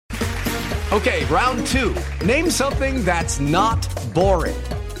Okay, round two. Name something that's not boring.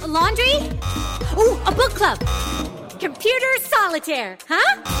 A laundry? Ooh, a book club. Computer solitaire,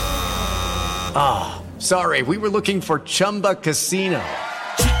 huh? Ah, sorry, we were looking for Chumba Casino.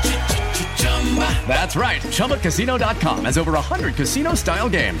 That's right, ChumbaCasino.com has over 100 casino-style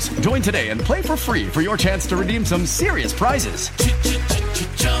games. Join today and play for free for your chance to redeem some serious prizes.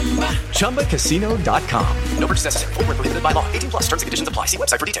 ChumbaCasino.com. No purchase necessary. Void where prohibited by law. 18 plus. Terms and conditions apply. See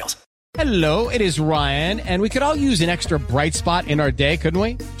website for details. Hello, it is Ryan, and we could all use an extra bright spot in our day, couldn't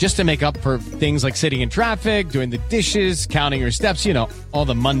we? Just to make up for things like sitting in traffic, doing the dishes, counting your steps, you know, all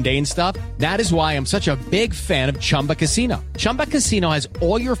the mundane stuff. That is why I'm such a big fan of Chumba Casino. Chumba Casino has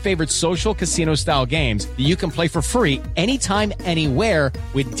all your favorite social casino-style games that you can play for free anytime, anywhere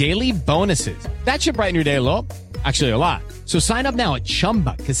with daily bonuses. That should brighten your day a little. Actually, a lot. So sign up now at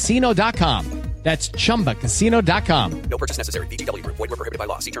ChumbaCasino.com. That's ChumbaCasino.com. No purchase necessary. VGW Group. Void where prohibited by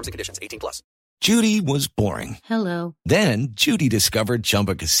law. See terms and conditions. 18 plus. Judy was boring. Hello. Then Judy discovered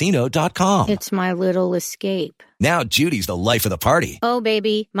ChumbaCasino.com. It's my little escape. Now Judy's the life of the party. Oh,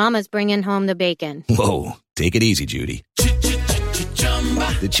 baby, mama's bringing home the bacon. Whoa, take it easy, Judy.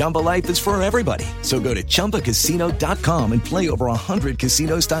 The Chumba life is for everybody. So go to ChumbaCasino.com and play over 100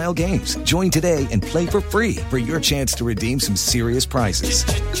 casino-style games. Join today and play for free for your chance to redeem some serious prizes.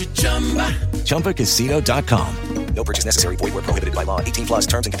 ChumbaCasino.com. No purchase necessary. Void where prohibited by law. 18 plus.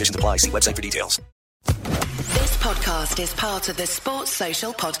 Terms and conditions apply. See website for details. This podcast is part of the Sports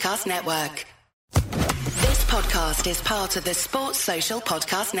Social Podcast Network. This podcast is part of the Sports Social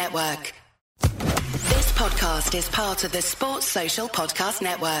Podcast Network. This podcast is part of the Sports Social Podcast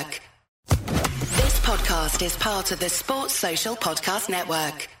Network. This podcast is part of the Sports Social Podcast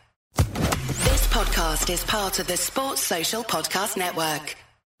Network. This podcast is part of the Sports Social Podcast Network.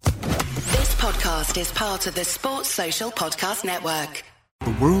 This podcast is part of the Sports Social Podcast Network.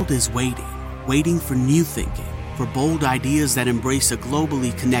 The world is waiting for new thinking, for bold ideas that embrace a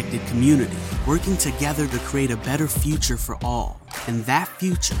globally connected community, working together to create a better future for all. And that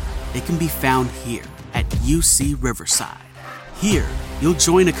future, it can be found here at UC Riverside. Here, you'll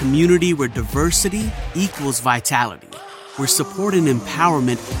join a community where diversity equals vitality, where support and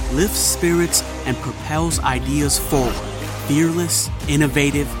empowerment lifts spirits and propels ideas forward. Fearless,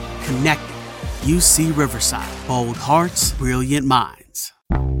 innovative, connected. UC Riverside. Bold hearts, brilliant minds.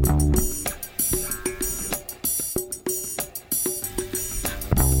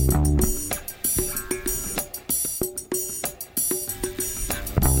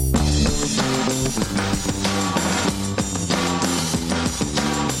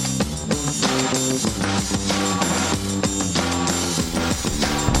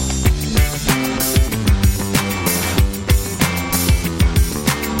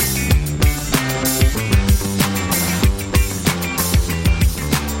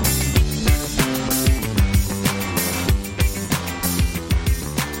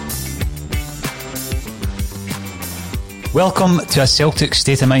 Welcome to A Celtic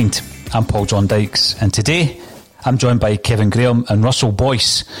State of Mind. I'm Paul John Dykes, and today I'm joined by Kevin Graham and Russell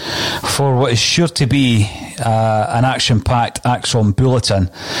Boyce for what is sure to be an action-packed Axon Bulletin.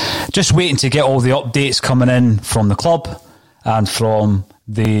 Just waiting to get all the updates coming in from the club and from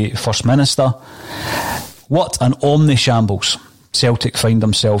the First Minister. What an omni-shambles Celtic find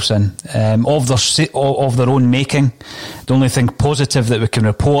themselves in, of their own making. The only thing positive that we can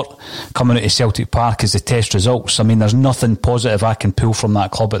report coming out of Celtic Park is the test results. I mean, there's nothing positive I can pull from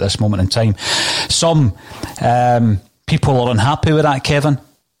that club at this moment in time. Some people are unhappy with that, Kevin.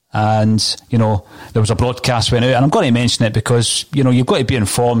 And, you know, there was a broadcast went out, and I'm going to mention it because, you know, you've got to be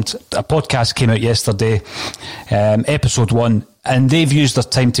informed. A podcast came out yesterday, episode 1, and they've used their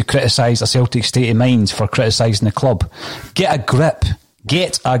time to criticise a Celtic State of Mind for criticising the club. Get a grip.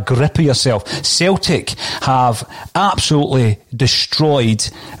 Get a grip of yourself. Celtic have absolutely destroyed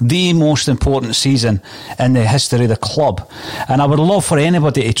the most important season in the history of the club. And I would love for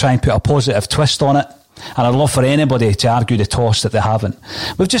anybody to try and put a positive twist on it. And I'd love for anybody to argue the toss that they haven't.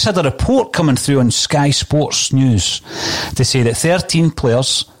 We've just had a report coming through on Sky Sports News to say that 13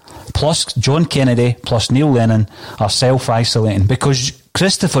 players, plus John Kennedy, plus Neil Lennon, are self-isolating because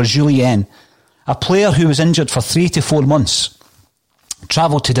Christopher Jullien, a player who was injured for 3 to 4 months,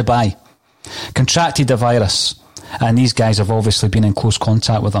 travelled to Dubai, contracted the virus, and these guys have obviously been in close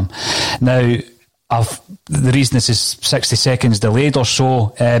contact with him. Now, the reason this is 60 seconds delayed or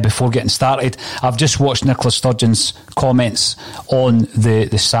so before getting started, I've just watched Nicola Sturgeon's comments on the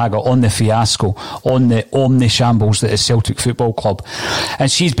saga, on the fiasco, on the omni-shambles that is Celtic Football Club.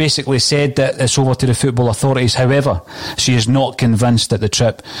 And she's basically said that it's over to the football authorities. However, she is not convinced that the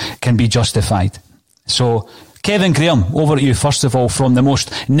trip can be justified. So Kevin Graham, over to you first of all, from the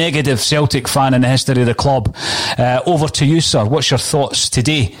most negative Celtic fan in the history of the club. Over to you, sir. What's your thoughts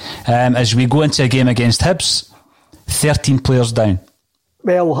today as we go into a game against Hibs? 13 players down.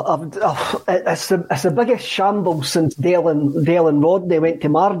 Well, it's the biggest shambles since Dale and Rodney went to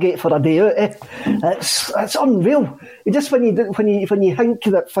Margate for a day out. It's unreal. Just when you think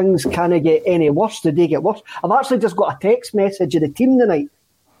that things can't get any worse, they get worse. I've actually just got a text message of the team tonight,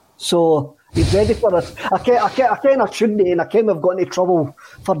 so he's ready for it. I kind of shouldn't, and I kind of got into trouble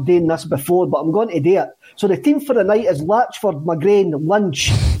for doing this before, but I'm going to do it. So the team for the night is Latchford, McGrain,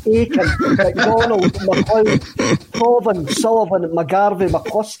 Lynch, Aiken, McDonald, McLeod, Coven, Sullivan, McGarvey,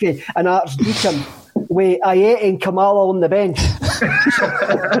 McCluskey and Archdeacon, with Ayeti and Kamala on the bench. That's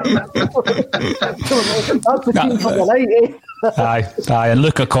the team for the night, Aye, and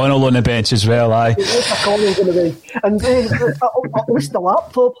Luke O'Connell on the bench as well, aye. Luke O'Connell's on the bench. And at least the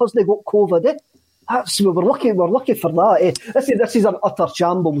laptop hasn't got COVID, eh? We're lucky for that. This is an utter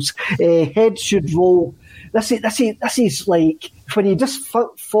shambles. Heads should roll. This is like when you just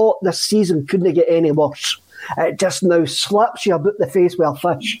thought this season couldn't get any worse. It just now slaps you about the face with a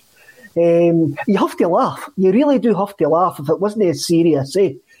fish. You have to laugh. You really do have to laugh if it wasn't as serious.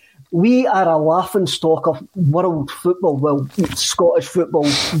 We are a laughing stock of world football, well, Scottish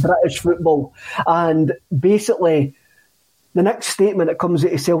football, British football, and basically the next statement that comes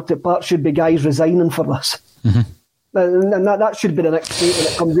out of Celtic Park should be guys resigning for this. Mm-hmm. And that should be the next statement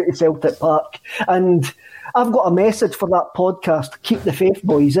that comes out of Celtic Park. And I've got a message for that podcast. Keep the faith,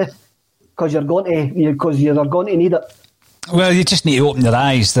 boys, because you're going to need it. Well, you just need to open your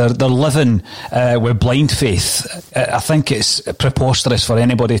eyes. They're living with blind faith. I think it's preposterous for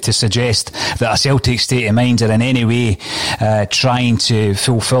anybody to suggest that a Celtic state of mind are in any way trying to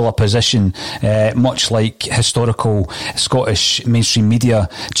fulfil a position much like historical Scottish mainstream media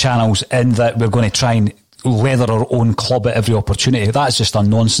channels, in that we're going to try and leather our own club at every opportunity. That's just a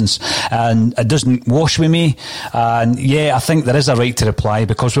nonsense, and it doesn't wash with me. And yeah, I think there is a right to reply,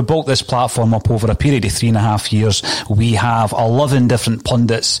 because we built this platform up over a period of 3.5 years. We have 11 different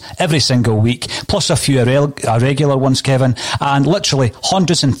pundits every single week, plus a few irregular ones, Kevin, and literally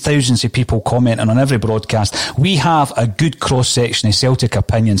hundreds and thousands of people commenting on every broadcast. We have a good cross-section of Celtic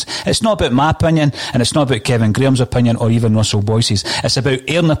opinions. It's not about my opinion, and it's not about Kevin Graham's opinion or even Russell Boyce's. It's about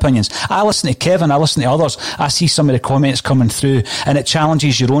airing opinions. I listen to Kevin, I listen to others. I see some of the comments coming through, and it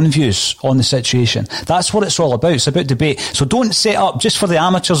challenges your own views on the situation. That's what it's all about. It's about debate. So don't set up, just for the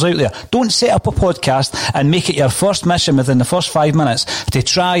amateurs out there, don't set up a podcast and make it your first mission within the first 5 minutes to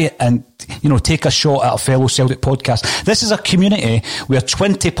try and take a shot at a fellow Celtic podcast. This is a community where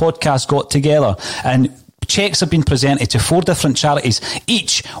 20 podcasts got together, and cheques have been presented to 4 different charities,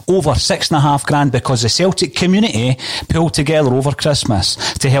 each over $6,500, because the Celtic community pulled together over Christmas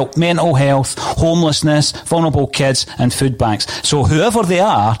to help mental health, homelessness, vulnerable kids and food banks. So whoever they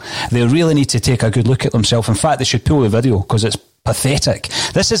are, they really need to take a good look at themselves. In fact, they should pull the video, because it's pathetic.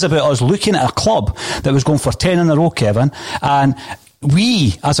 This is about us looking at a club that was going for 10 in a row, Kevin, and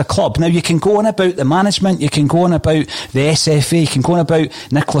we, as a club, now you can go on about the management, you can go on about the SFA, you can go on about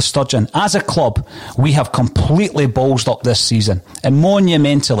Nicola Sturgeon. As a club, we have completely ballsed up this season, and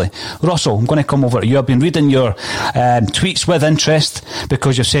monumentally. Russell, I'm going to come over to you. I've been reading your tweets with interest,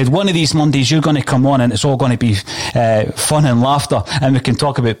 because you've said one of these Mondays you're going to come on and it's all going to be fun and laughter, and we can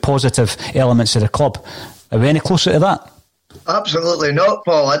talk about positive elements of the club. Are we any closer to that? Absolutely not,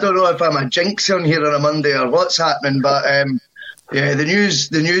 Paul. I don't know if I'm a jinx on here on a Monday or what's happening, but yeah, the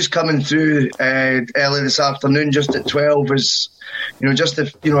news coming through early this afternoon, just at 12, was,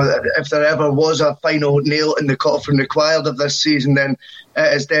 if there ever was a final nail in the coffin required of this season, then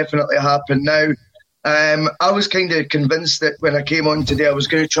it has definitely happened now. I was kind of convinced that when I came on today, I was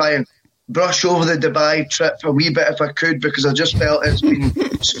going to try and brush over the Dubai trip a wee bit if I could, because I just felt it's been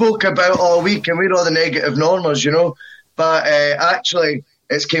spoke about all week, and we're all the negative normers, But actually,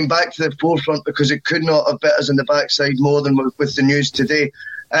 it's came back to the forefront because it could not have bit us in the backside more than with the news today.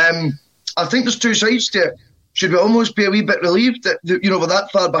 I think there's two sides to it. Should we almost be a wee bit relieved that, we're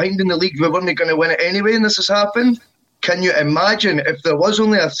that far behind in the league, we weren't going to win it anyway and this has happened? Can you imagine if there was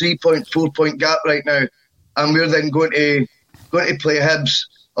only a 3.4 point gap right now, and we're then going to play Hibs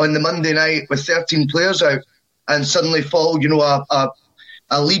on the Monday night with 13 players out and suddenly fall,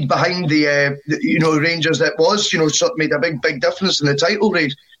 a lead behind the Rangers that was, sort of made a big difference in the title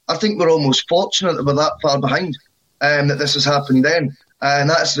race. I think we're almost fortunate that we're that far behind, that this has happened then. And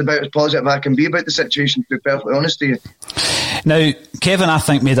that's about as positive I can be about the situation, to be perfectly honest with you. Now, Kevin, I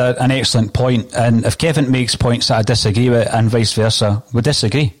think, made an excellent point. And if Kevin makes points that I disagree with, and vice versa, we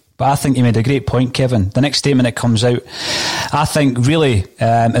disagree. But I think you made a great point, Kevin. The next statement that comes out, I think really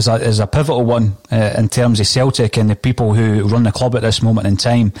is a pivotal one in terms of Celtic and the people who run the club at this moment in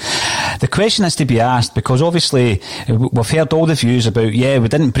time. The question has to be asked, because obviously we've heard all the views about, we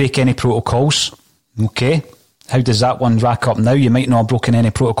didn't break any protocols. Okay. How does that one rack up now? You might not have broken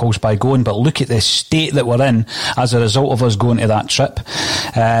any protocols by going, but look at the state that we're in as a result of us going to that trip.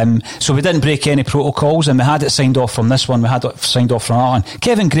 So we didn't break any protocols, and we had it signed off from this one, we had it signed off from that one.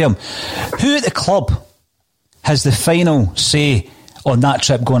 Kevin Graham, who at the club has the final say on that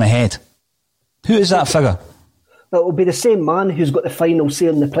trip going ahead? Who is that figure? It will be the same man who's got the final say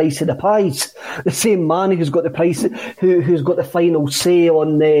on the price of the pies. The same man who's got the price, who's got the final say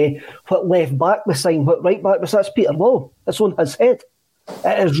on what left back we sign, what right back we sign. That's Peter Law. It's on his head.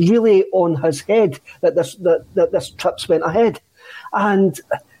 It is really on his head that this trip's went ahead, and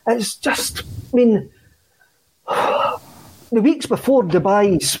it's just. I mean, the weeks before,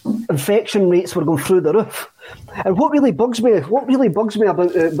 Dubai's infection rates were going through the roof. And what really bugs me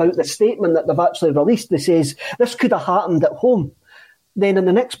about the statement that they've actually released, they says this could have happened at home. Then in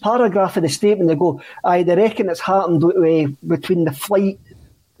the next paragraph of the statement, they go, they reckon it's happened between the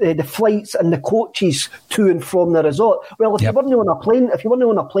flights and the coaches to and from the resort. Well, if you weren't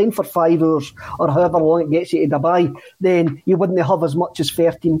on a plane for 5 hours or however long it gets you to Dubai, then you wouldn't have as much as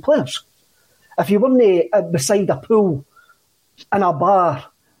 13 players. If you weren't beside a pool in a bar,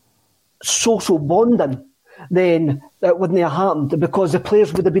 social bonding, then it wouldn't have happened, because the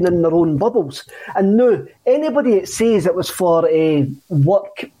players would have been in their own bubbles. And no, anybody that says it was for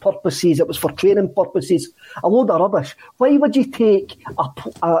work purposes, it was for training purposes, a load of rubbish. Why would you take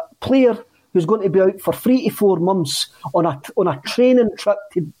a player who's going to be out for 3 to 4 months on a training trip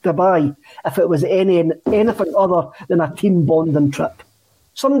to Dubai if it was anything other than a team bonding trip?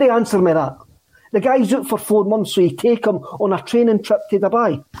 Somebody answer me that. The guy's out for 4 months, so you take him on a training trip to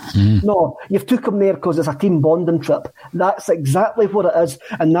Dubai. No, you've took him there because it's a team bonding trip. That's exactly what it is,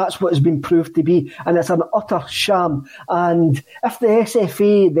 and that's what it's been proved to be. And it's an utter sham. And if the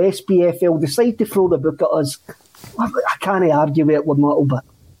SFA, the SPFL decide to throw the book at us, I can't argue with it one little bit.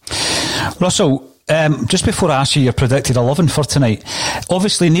 Russell, just before I ask you your predicted 11 for tonight,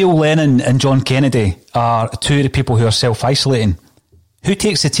 obviously Neil Lennon and John Kennedy are two of the people who are self-isolating. Who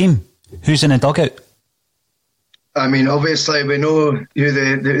takes the team? Who's in the dugout? I mean, obviously, we know who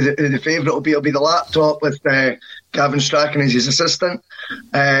the favourite will be. It'll be the laptop with Gavin Strachan as his assistant.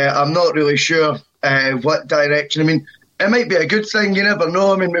 I'm not really sure what direction. I mean, it might be a good thing. You never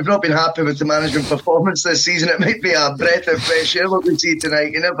know. I mean, we've not been happy with the management performance this season. It might be a breath of fresh air what we see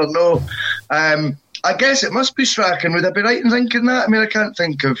tonight. You never know. I guess it must be Strachan. Would I be right in thinking that? I mean, I can't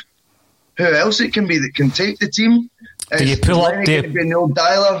think of who else it can be that can take the team. Do you pull up the old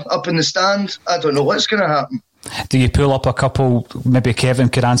dialer up in the stand? I don't know what's going to happen. Do you pull up a couple, maybe Kevin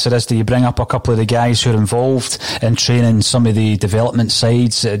could answer this, do you bring up a couple of the guys who are involved in training some of the development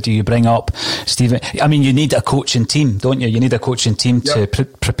sides? Do you bring up Stephen? I mean, you need a coaching team, don't you? You need a coaching team to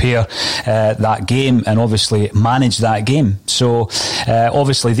prepare that game and obviously manage that game. So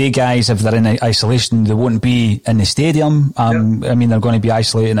obviously they guys, if they're in isolation, they won't be in the stadium. I mean, they're going to be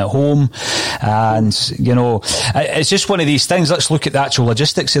isolating at home. And, you know, it's just one of these things. Let's look at the actual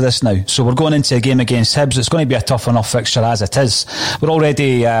logistics of this now. So we're going into a game against Hibs. It's going to be a tough enough fixture as it is. We're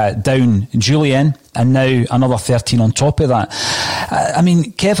already down Julian and now another 13 on top of that. I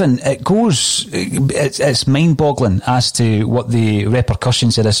mean, Kevin, it's mind-boggling as to what the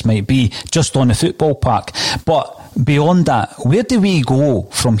repercussions of this might be just on the football park. But beyond that, where do we go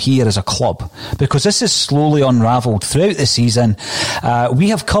from here as a club? Because this is slowly unravelled throughout the season. We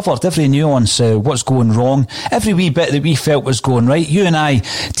have covered every nuance of what's going wrong, every wee bit that we felt was going right. You and I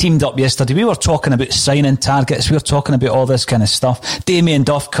teamed up yesterday. We were talking about signing targets. We were talking about all this kind of stuff. Damien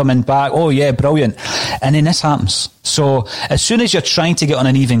Duff coming back. Oh yeah, brilliant. And then this happens. So as soon as you're trying to get on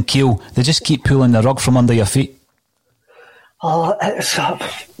an even keel, they just keep pulling the rug from under your feet. Oh,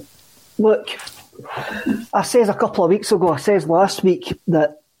 look, I says a couple of weeks ago, I says last week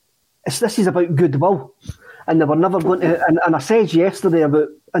that this is about goodwill, and they were never going to. And I said yesterday about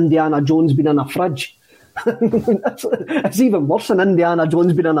Indiana Jones being in a fridge. It's even worse than Indiana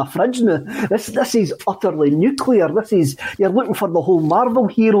Jones being in a fridge now. This is utterly nuclear. You're looking for the whole Marvel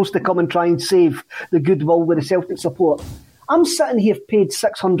heroes to come and try and save the goodwill with the Celtic support. I'm sitting here paid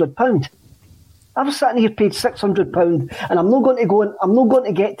 £600. I'm sitting here paid £600, and I'm not going to go. I'm not going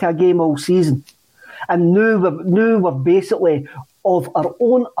to get to a game all season. And now we've basically, of our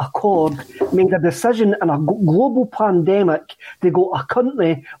own accord, made a decision in a global pandemic to go to a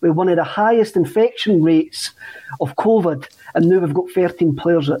country with one of the highest infection rates of COVID, and now we've got 13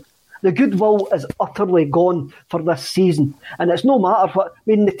 players out. The goodwill is utterly gone for this season, and it's no matter what. I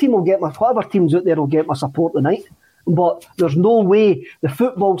mean, the team will get whatever teams out there will get my support tonight. But there's no way the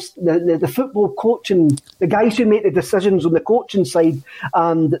football coaching, the guys who make the decisions on the coaching side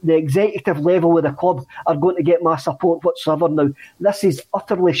and the executive level of the club are going to get my support whatsoever now. This is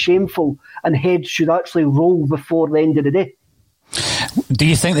utterly shameful, and heads should actually roll before the end of the day. Do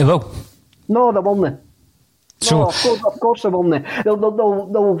you think they will? No, they won't. So, no, of course they won't.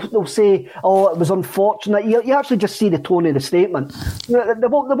 They'll say, "Oh, it was unfortunate." You actually just see the tone of the statement. They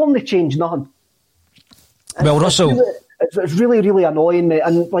won't change nothing. Well, Russell, it's really, really annoying me,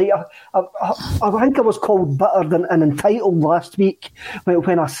 and like I think I was called bitter and entitled last week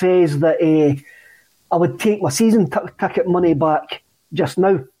when I says that I would take my season ticket money back just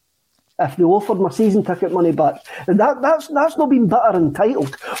now if they offered my season ticket money back. And that's not been bitter and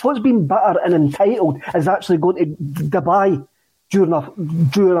entitled. What's been bitter and entitled is actually going to Dubai during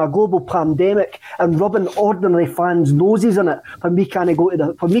a global pandemic and rubbing ordinary fans' noses in it when we can't go to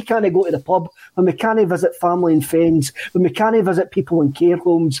the pub, when we can't visit family and friends, when we can't visit people in care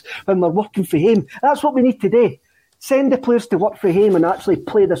homes, when we're working for him. That's what we need today. Send the players to work for him and actually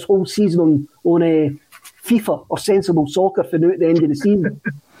play this whole season on FIFA or sensible soccer for now at the end of the season.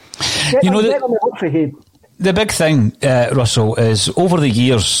 Get them to work for him. The big thing, Russell, is over the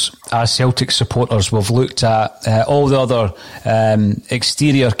years, as Celtic supporters, we've looked at all the other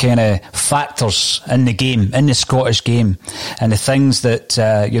exterior kind of factors in the game, in the Scottish game, and the things that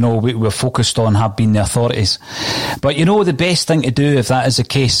we're focused on have been the authorities. But the best thing to do if that is the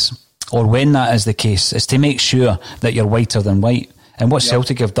case, or when that is the case, is to make sure that you're whiter than white. And what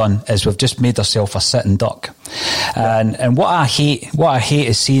Celtic have done is we've just made ourselves a sitting duck. And what I hate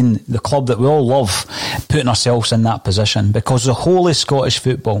is seeing the club that we all love putting ourselves in that position, because the whole of Scottish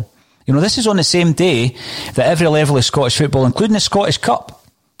football, this is on the same day that every level of Scottish football, including the Scottish Cup,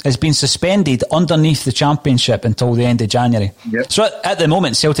 has been suspended underneath the Championship until the end of January. Yep. So at the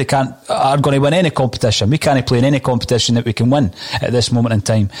moment, Celtic are going to win any competition. We can't play in any competition that we can win at this moment in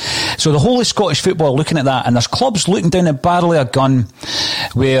time. So the whole of Scottish football are looking at that, and there's clubs looking down the barrel of a gun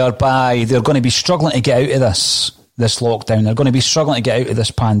whereby they're going to be struggling to get out of this lockdown. They're going to be struggling to get out of this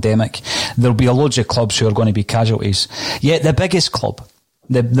pandemic. There'll be a loads of clubs who are going to be casualties. Yet the biggest club,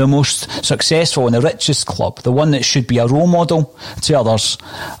 the most successful and the richest club, the one that should be a role model to others,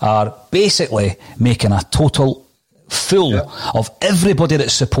 are basically making a total fool of everybody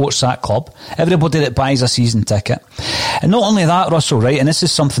that supports that club, everybody that buys a season ticket. And not only that, Russell, right, and this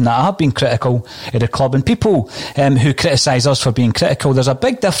is something that I have been critical of the club, and people who criticise us for being critical, there's a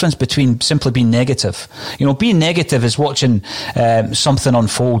big difference between simply being negative. Being negative is watching something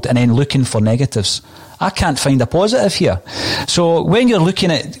unfold and then looking for negatives. I can't find a positive here. So when you're looking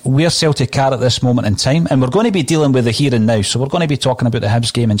at where Celtic are at this moment in time, and we're going to be dealing with the here and now, so we're going to be talking about the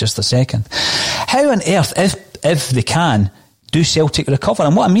Hibs game in just a second. How on earth, if they can, do Celtic recover?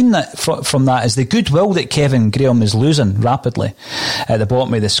 And what I mean from that is the goodwill that Kevin Graham is losing rapidly at the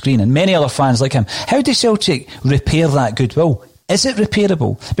bottom of the screen, and many other fans like him. How do Celtic repair that goodwill? Is it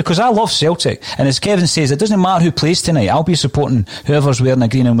repairable? Because I love Celtic, and as Kevin says, it doesn't matter who plays tonight. I'll be supporting whoever's wearing a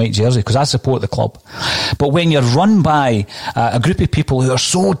green and white jersey because I support the club. But when you're run by a group of people who are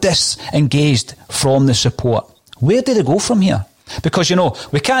so disengaged from the support, where do they go from here? Because,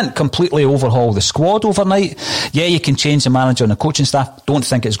 we can't completely overhaul the squad overnight. Yeah, you can change the manager and the coaching staff. Don't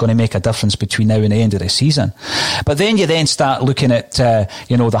think it's going to make a difference between now and the end of the season. But then you start looking at,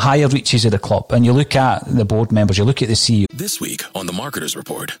 the higher reaches of the club, and you look at the board members, you look at the CEO. This week on The Marketer's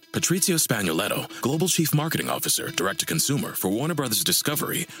Report, Patrizio Spagnoletto, Global Chief Marketing Officer, Direct-to-Consumer for Warner Brothers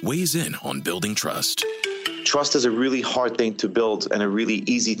Discovery, weighs in on building trust. Trust is a really hard thing to build and a really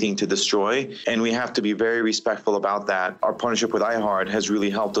easy thing to destroy, and we have to be very respectful about that. Our partnership with iHeart has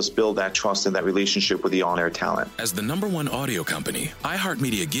really helped us build that trust and that relationship with the on-air talent. As the #1 audio company,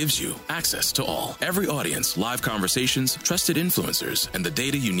 iHeartMedia gives you access to all. Every audience, live conversations, trusted influencers, and the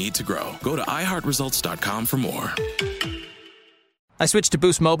data you need to grow. Go to iHeartResults.com for more. I switched to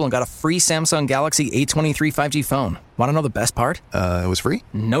Boost Mobile and got a free Samsung Galaxy A23 5G phone. Want to know the best part? It was free?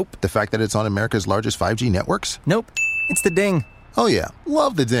 Nope. The fact that it's on America's largest 5G networks? Nope. It's the ding. Oh yeah,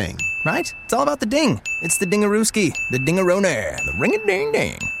 love the ding. Right? It's all about the ding. It's the dingarooski, the dingaroner, the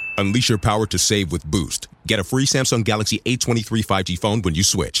ring-a-ding-ding. Unleash your power to save with Boost. Get a free Samsung Galaxy A23 5G phone when you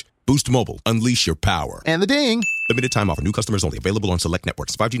switch. Boost Mobile. Unleash your power. And the ding. Limited time offer. New customers only. Available on select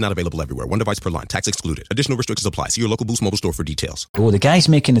networks. 5G not available everywhere. One device per line. Tax excluded. Additional restrictions apply. See your local Boost Mobile store for details. The guys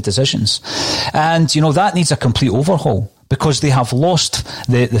making the decisions. And, that needs a complete overhaul, because they have lost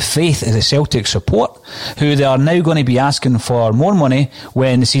the faith of the Celtic support, who they are now going to be asking for more money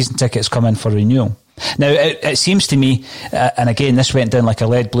when the season tickets come in for renewal. Now, it seems to me, and again, this went down like a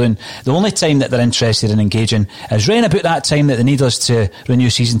lead balloon, the only time that they're interested in engaging is round about that time that they need us to renew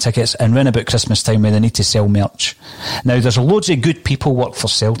season tickets and round about Christmas time where they need to sell merch. Now, there's loads of good people work for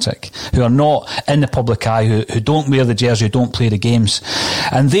Celtic who are not in the public eye, who don't wear the jersey, who don't play the games.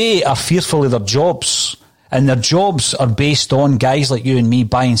 And they are fearful of their jobs. And their jobs are based on guys like you and me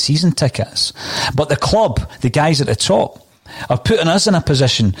buying season tickets. But the club, the guys at the top, are putting us in a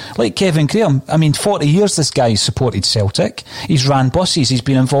position like Kevin Graham. I mean, 40 years this guy's supported Celtic. He's ran buses. He's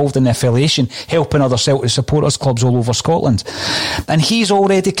been involved in the affiliation, helping other Celtic supporters clubs all over Scotland. And he's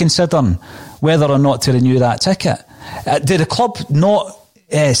already considering whether or not to renew that ticket. Did the club not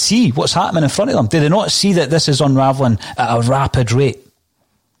see what's happening in front of them? Did they not see that this is unravelling at a rapid rate?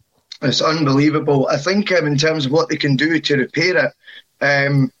 It's unbelievable. I think in terms of what they can do to repair it,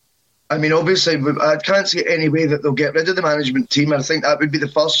 I mean, obviously, I can't see any way that they'll get rid of the management team. I think that would be the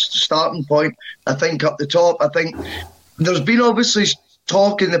first starting point. I think up the top, I think there's been obviously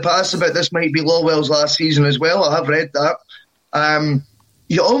talk in the past about this might be Lawwell's last season as well. I have read that.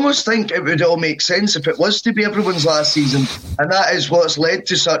 You almost think it would all make sense if it was to be everyone's last season. And that is what's led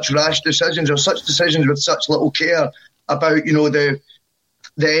to such rash decisions, or such decisions with such little care about,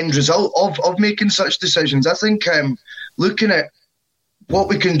 the end result of making such decisions. I think looking at what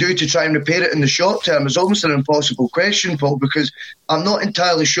we can do to try and repair it in the short term is almost an impossible question, Paul, because I'm not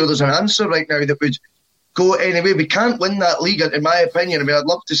entirely sure there's an answer right now that would go anyway. We can't win that league, in my opinion. I mean, I'd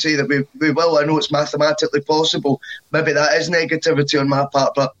love to say that we will. I know it's mathematically possible. Maybe that is negativity on my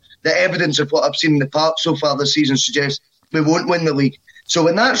part, but the evidence of what I've seen in the park so far this season suggests we won't win the league. So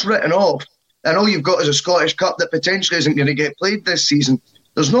when that's written off, and all you've got is a Scottish Cup that potentially isn't going to get played this season,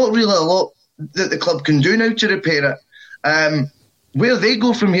 there's not really a lot that the club can do now to repair it. Where they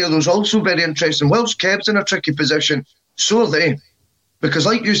go from here, there's also very interesting. Whilst Kev's in a tricky position, so are they. Because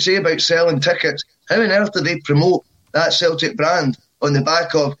like you say about selling tickets, how on earth do they promote that Celtic brand on the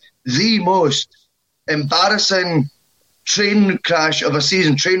back of the most embarrassing train wreck of a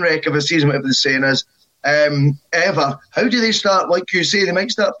season, whatever the saying is, ever? How do they start, like you say, they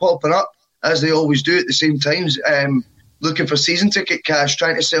might start popping up, as they always do at the same times, looking for season ticket cash,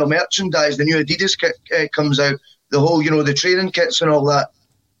 trying to sell merchandise. The new Adidas kit comes out. The whole, the training kits and all that.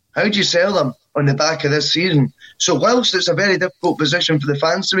 How do you sell them on the back of this season? So whilst it's a very difficult position for the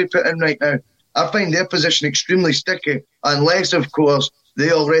fans to be put in right now, I find their position extremely sticky, unless, of course,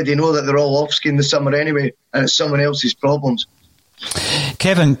 they already know that they're all off-ski in the summer anyway, and it's someone else's problems.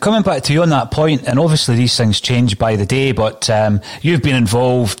 Kevin, coming back to you on that point, and obviously these things change by the day, but you've been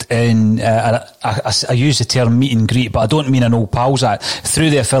involved in, I use the term meet and greet, but I don't mean an old pals act.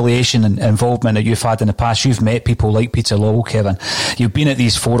 Through the affiliation and involvement that you've had in the past, you've met people like Peter Lowell, Kevin. You've been at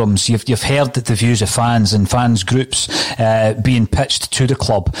these forums, you've heard the views of fans and fans groups being pitched to the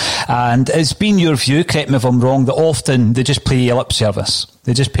club, and it's been your view, correct me if I'm wrong, that often they just play you lip service.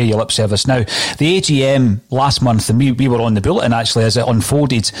 They just pay you lip service. Now, the AGM last month, and we were on the Bulletin actually as it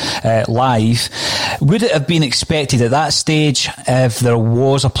unfolded live, would it have been expected at that stage, if there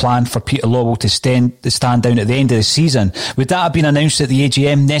was a plan for Peter Lowell to stand down at the end of the season, would that have been announced at the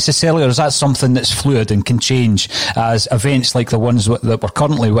AGM necessarily, or is that something that's fluid and can change as events like the ones that we're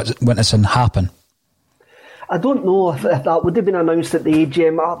currently witnessing happen? I don't know if that would have been announced at the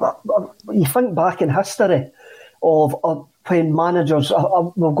AGM. You think back in history of when managers,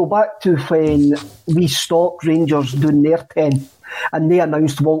 we'll go back to when we stopped Rangers doing their 10 and they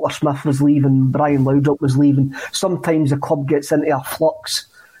announced Walter Smith was leaving, Brian Laudrup was leaving. Sometimes the club gets into a flux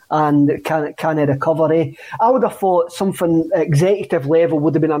and can't recover. I would have thought something executive level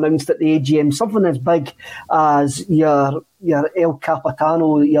would have been announced at the AGM, something as big as your El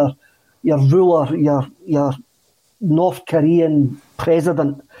Capitano, your ruler, your North Korean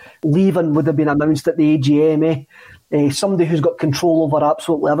president leaving would have been announced at the AGM. Somebody who's got control over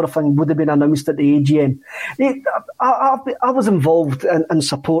absolutely everything would have been announced at the AGM. I was involved in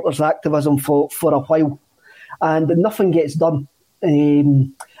supporters activism for a while, and nothing gets done.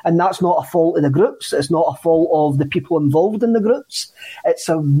 And that's not a fault of the groups. It's not a fault of the people involved in the groups. It's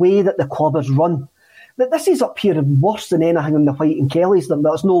a way that the club is run. This is up here worse than anything in the White and Kellys.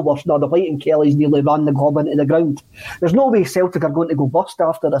 That's no worse. No, the White and Kellys nearly ran the club into the ground. There's no way Celtic are going to go bust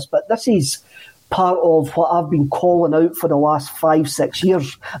after this, but this is part of what I've been calling out for the last 5-6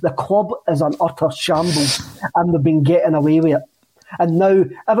 years. The club is an utter shambles, and they've been getting away with it. And now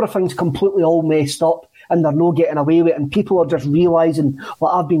everything's completely all messed up, and they're not getting away with it, and people are just realising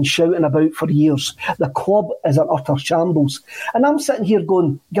what I've been shouting about for years. The club is an utter shambles. And I'm sitting here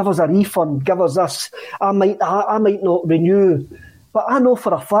going, give us a refund, give us this. I might not renew But I know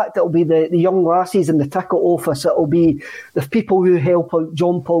for a fact it'll be the young lassies in the ticket office, it'll be the people who help out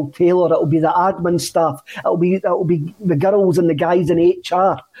John Paul Taylor, it'll be the admin staff, it'll be the girls and the guys in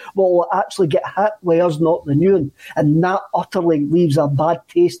HR will actually get hit with us not renewing, and that utterly leaves a bad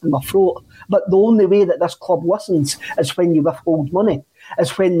taste in my throat. But the only way that this club listens is when you withhold money,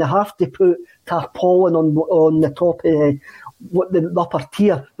 is when they have to put tarpaulin on the top of the upper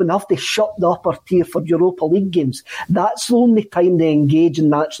tier, when they have to shut the upper tier for Europa League games. That's the only time they engage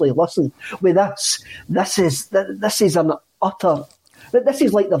and actually listen. With this is an utter. This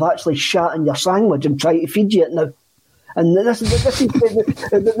is like they've actually shat in your sandwich and tried to feed you it now. And this is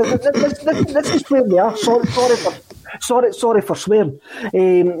where we are. Sorry for swearing.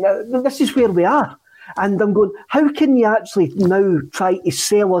 This is where we are. And I'm going, how can you actually now try to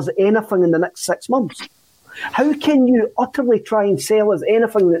sell us anything in the next 6 months? How can you utterly try and sell us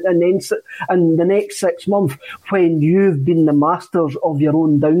anything in the next 6 months when you've been the masters of your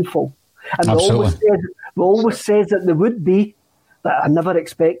own downfall? And we always said that they would be, but I never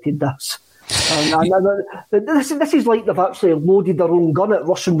expected this. This is like they've actually loaded their own gun at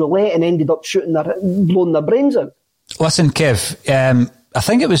Russian roulette and ended up blowing their brains out. Listen, Kev, I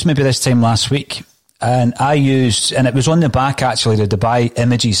think it was maybe this time last week, and I used, and it was on the back actually, the Dubai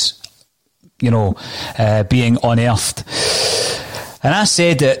images, being unearthed. And I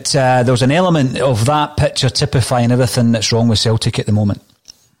said that there was an element of that picture typifying everything that's wrong with Celtic at the moment.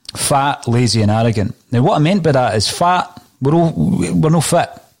 Fat, lazy and arrogant. Now what I meant by that is fat, we're no fit.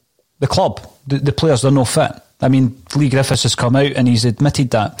 The club, the players, they're no fit. I mean, Lee Griffiths has come out and he's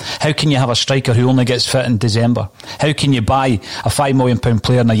admitted that. How can you have a striker who only gets fit in December? How can you buy a £5 million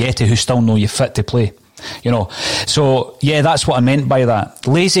player in a Yeti who still know you're fit to play? So yeah, that's what I meant by that.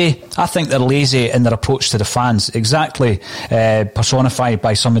 Lazy, I think they're lazy in their approach to the fans, exactly personified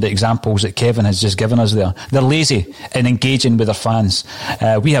by some of the examples that Kevin has just given us there. They're lazy in engaging with their fans.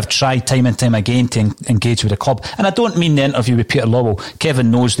 We have tried time and time again to engage with the club, and I don't mean the interview with Peter Lowell.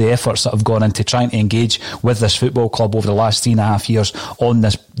 Kevin knows the efforts that have gone into trying to engage with this football club over the last 3.5 years on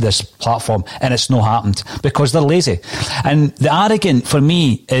this platform, and it's not happened because they're lazy. And the arrogant for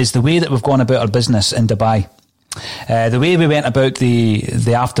me is the way that we've gone about our business in Dubai. The way we went about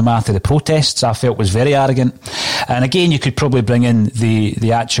the aftermath of the protests, I felt was very arrogant. And again, you could probably bring in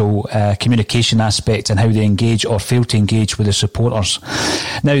the actual communication aspect and how they engage or fail to engage with the supporters.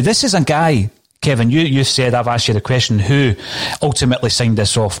 Now, this is a guy, Kevin, you said, I've asked you the question, who ultimately signed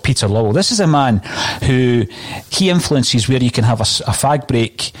this off? Peter Lowell. This is a man who, he influences where you can have a fag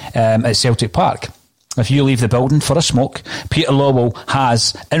break at Celtic Park. If you leave the building for a smoke, Peter Lowell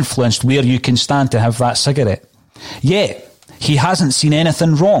has influenced where you can stand to have that cigarette. Yet, he hasn't seen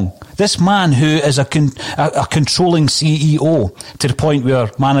anything wrong. This man who is a controlling CEO to the point where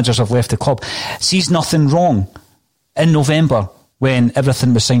managers have left the club sees nothing wrong in November when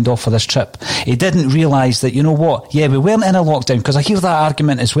everything was signed off for this trip. He didn't realise that, you know what, yeah, we weren't in a lockdown, because I hear that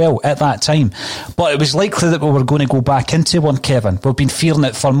argument as well at that time. But it was likely that we were going to go back into one, Kevin. We've been fearing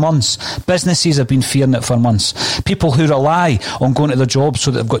it for months. Businesses have been fearing it for months. People who rely on going to their jobs so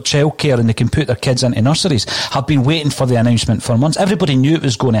that they've got childcare and they can put their kids into nurseries have been waiting for the announcement for months. Everybody knew it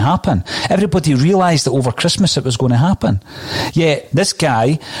was going to happen. Everybody realised that over Christmas it was going to happen. Yet this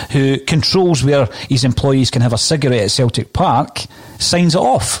guy who controls where his employees can have a cigarette at Celtic Park signs it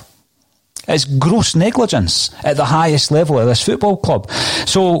off. It's gross negligence at the highest level of this football club.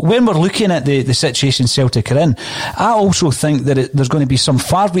 So when we're looking at the situation Celtic are in, I also think that there's going to be some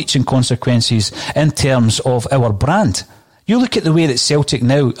far-reaching consequences in terms of our brand. You look at the way that Celtic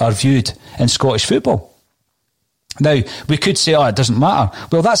now are viewed in Scottish football. Now, we could say, it doesn't matter.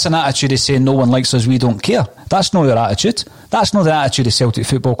 Well, that's an attitude of saying no one likes us, we don't care. That's not our attitude. That's not the attitude of Celtic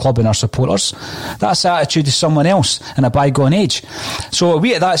Football Club and our supporters. That's the attitude of someone else in a bygone age. So are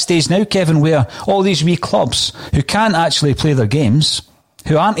we at that stage now, Kevin, where all these wee clubs who can't actually play their games,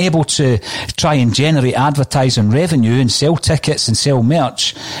 who aren't able to try and generate advertising revenue and sell tickets and sell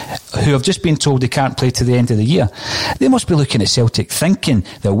merch, who have just been told they can't play to the end of the year, they must be looking at Celtic thinking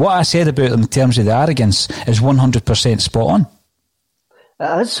that what I said about them in terms of the arrogance is 100% spot on.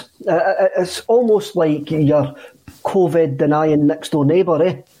 It is. It's almost like your COVID denying next door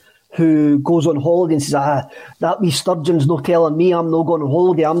neighbour, who goes on holiday and says, that wee Sturgeon's no telling me I'm not going on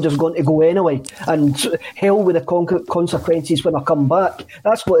holiday, I'm just going to go anyway, and hell with the consequences when I come back.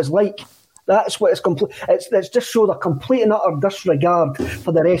 That's what it's like. That's what it's complete. It's just showed a complete and utter disregard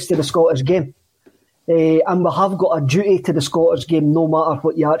for the rest of the Scottish game. And we have got a duty to the Scottish game, no matter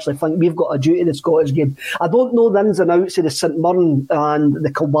what you actually think. We've got a duty to the Scottish game. I don't know the ins and outs of the St Mirren and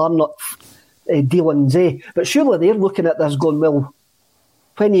the Kilmarnock dealings, but surely they're looking at this going, well,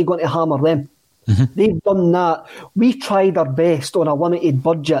 when are you going to hammer them? They've done that. We tried our best on a limited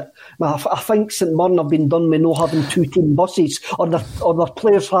budget. I think St Mirren have been done with no having 2 team buses or their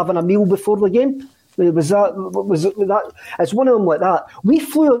players having a meal before the game. Was that? It's one of them like that. We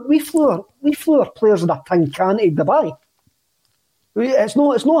flew our players in a tin can to Dubai. It's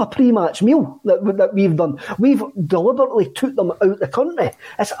not a pre-match meal that we've done. We've deliberately took them out the country.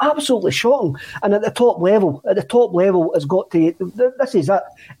 It's absolutely shocking. And at the top level, it's got to. This is it.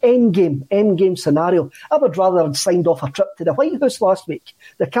 End game scenario. I would rather have signed off a trip to the White House last week,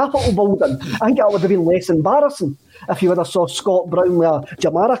 the Capitol building. I think that would have been less embarrassing if you would have saw Scott Brown with a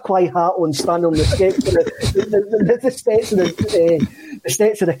Jamiroquai hat on, standing on the steps of the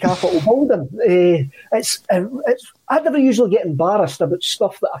steps of the Capitol building. I never usually get embarrassed about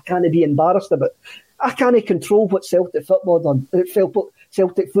stuff that I can't be embarrassed about. I can't control what Celtic Football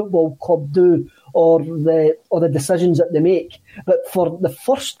Club do or the decisions that they make. But for the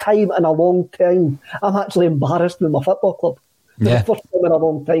first time in a long time, I'm actually embarrassed with my football club. For the first time in a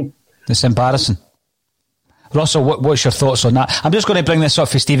long time. It's embarrassing. Russell, what's your thoughts on that? I'm just going to bring this up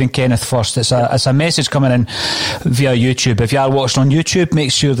for Stephen Kenneth first. It's a message coming in via YouTube. If you are watching on YouTube, make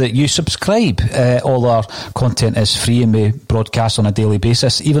sure that you subscribe. All our content is free and we broadcast on a daily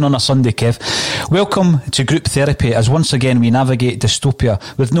basis, even on a Sunday, Kev. Welcome to Group Therapy, as once again we navigate dystopia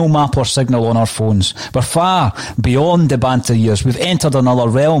with no map or signal on our phones. We're far beyond the banter years. We've entered another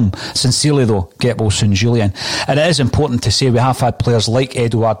realm. Sincerely though, get well soon, Julian. And it is important to say we have had players like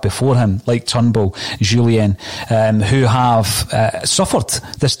Edouard before him, like Turnbull, Julian, who have suffered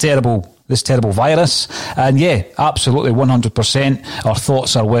this terrible virus. And yeah, absolutely 100% our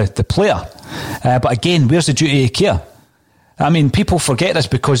thoughts are with the player. But again, where's the duty of care? I mean, people forget this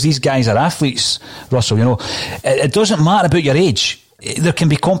because these guys are athletes, Russell. You know, it doesn't matter about your age. There can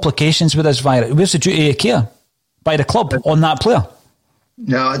be complications with this virus. Where's the duty of care by the club on that player?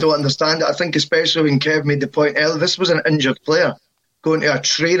 No, I don't understand it. I think especially when Kev made the point earlier, this was an injured player going to a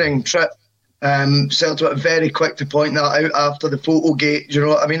training trip. Celtic were very quick to point that out after the photo gate. You know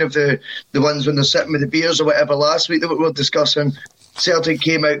what I mean? Of the ones when they're sitting with the beers or whatever last week that we were discussing, Celtic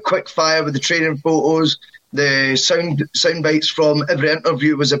came out quick fire with the training photos. The sound bites from every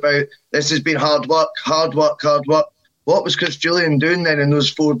interview was about this has been hard work. What was Chris Julian doing then in those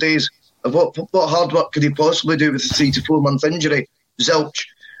 4 days? Of what hard work could he possibly do with a 3 to 4 month injury? Zilch.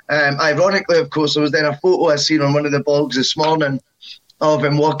 Ironically, of course, there was then a photo I seen on one of the blogs this morning of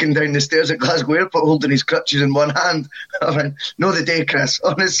him walking down the stairs at Glasgow Airport holding his crutches in one hand. I mean, no the day, Chris,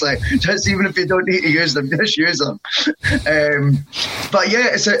 honestly. Just even if you don't need to use them, just use them. But yeah,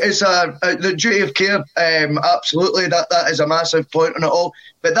 it's the duty of care. Absolutely, that is a massive point on it all.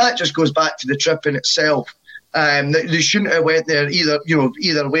 But that just goes back to the trip in itself. They shouldn't have went there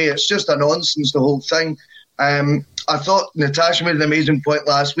either way. It's just a nonsense, the whole thing. I thought Natasha made an amazing point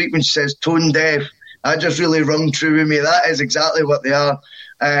last week when she says tone deaf. That just really rung true with me. That is exactly what they are.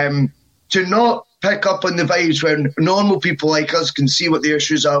 To not pick up on the vibes when normal people like us can see what the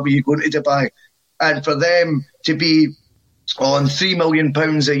issues are when you go to Dubai, and for them to be on £3 million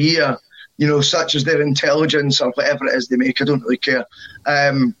a year, you know, such as their intelligence or whatever it is they make, I don't really care,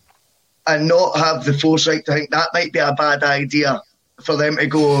 and not have the foresight to think that might be a bad idea for them to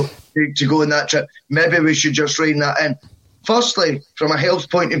go on that trip. Maybe we should just rein that in. Firstly, from a health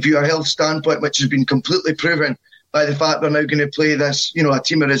point of view, a health standpoint, which has been completely proven by the fact we're now going to play this, you know, a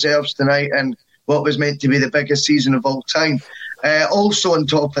team of reserves tonight in what was meant to be the biggest season of all time. Also on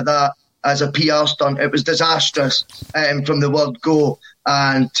top of that, as a PR stunt, it was disastrous from the word go.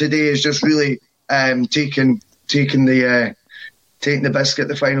 And today is just really taking the biscuit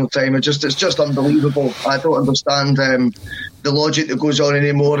the final time. It's just unbelievable. I don't understand the logic that goes on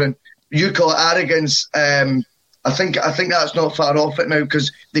anymore. And you call it arrogance. I think that's not far off it now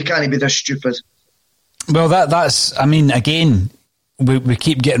because they can't be this stupid. Well, that's. I mean, again, we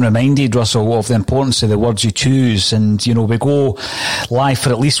keep getting reminded, Russell, of the importance of the words you choose, and you know we go live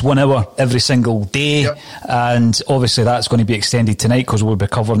for at least 1 hour every single day, and obviously that's going to be extended tonight because we'll be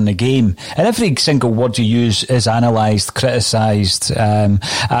covering the game. And every single word you use is analysed, criticised,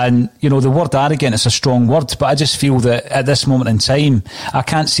 and you know the word arrogant is a strong word, but I just feel that at this moment in time, I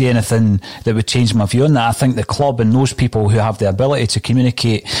can't see anything that would change my view on that. I think the club and those people who have the ability to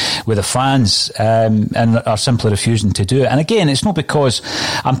communicate with the fans and are simply refusing to do it. And again, it's not because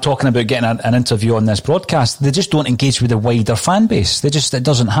I'm talking about getting an interview on this broadcast. They just don't engage with the wider fan base. It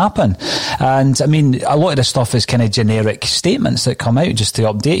doesn't happen. And I mean, a lot of the stuff is kind of generic statements that come out just to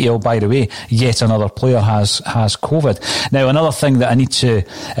update you. Oh, by the way, yet another player has COVID. Now, another thing that I need to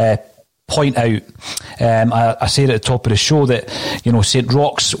point out, I said at the top of the show that, you know, St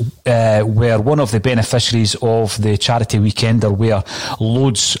Roch's were one of the beneficiaries of the charity weekender, where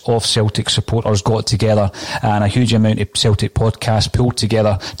loads of Celtic supporters got together and a huge amount of Celtic podcasts pulled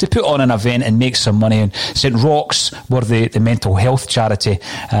together to put on an event and make some money. And St Roch's were the mental health charity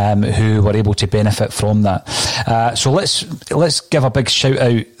who were able to benefit from that. So let's give a big shout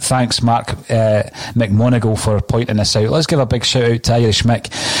out. Thanks, Mark McMonigal, for pointing this out. Let's give a big shout out to Irish Mick.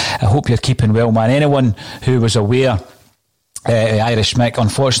 I hope you're keeping well, man. Anyone who was aware, Irish Mick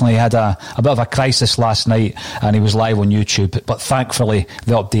unfortunately had a bit of a crisis last night, and he was live on YouTube, but thankfully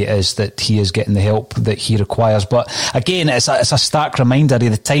the update is that he is getting the help that he requires. But again, it's a stark reminder of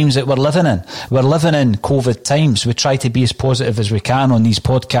the times that we're living in. We're living in COVID times. We try to be as positive as we can on these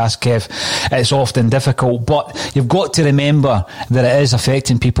podcasts, Kev. It's often difficult, but you've got to remember that it is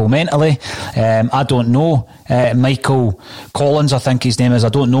affecting people mentally. I don't know Michael Collins, I think his name is. I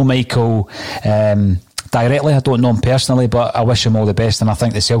don't know Michael directly, I don't know him personally, but I wish him all the best, and I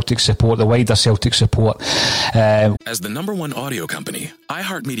think the Celtic support, the wider Celtic support. As the #1 audio company,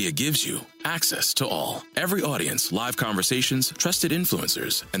 iHeartMedia gives you access to all. Every audience, live conversations, trusted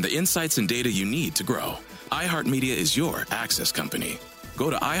influencers, and the insights and data you need to grow. iHeartMedia is your access company. Go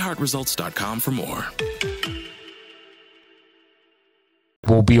to iHeartResults.com for more.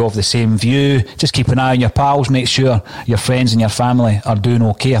 Will be of the same view. Just keep an eye on your pals. Make sure your friends and your family are doing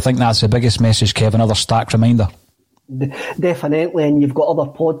okay. I think that's the biggest message, Kev. Another stark reminder. Definitely, and you've got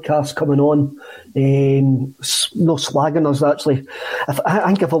other podcasts coming on. No slagging us, actually. I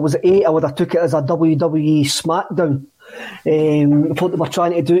think if I was 8, I would have took it as a WWE SmackDown. What they were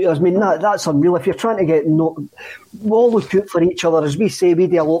trying to do to us. I mean, that's unreal. If you're trying to get we all look out for each other. As we say, we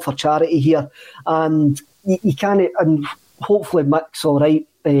do a lot for charity here, and you can't. And hopefully Mick's all right.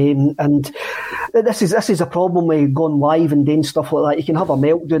 And this is a problem with going live and doing stuff like that. You can have a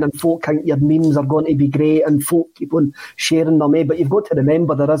meltdown and folk think your memes are going to be great and folk keep on sharing them, but you've got to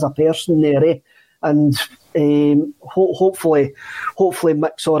remember there is a person there, and hopefully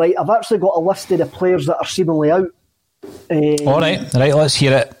Mick's all right. I've actually got a list of the players that are seemingly out. All right, let's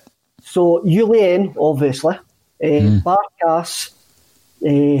hear it. So Julian, obviously, Barkas,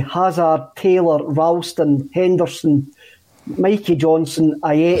 Hazard, Taylor, Ralston, Henderson, Mikey Johnson,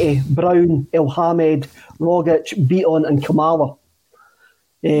 Ayeti, Brown, Elhamed, Rogic, Beaton and Kamala.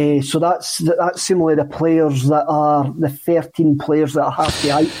 So that's similarly the players that are the 13 players that I have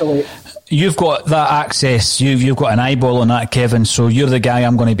to isolate. You've got that access, you've got an eyeball on that, Kevin, so you're the guy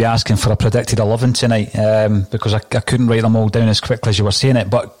I'm going to be asking for a predicted 11 tonight, because I couldn't write them all down as quickly as you were saying it.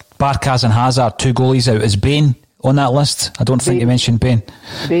 But Barkas and Hazard, 2 goalies out. Is Bain on that list? I don't think you mentioned Bain.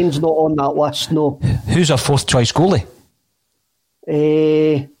 Bain's not on that list, no. Who's our 4th choice goalie?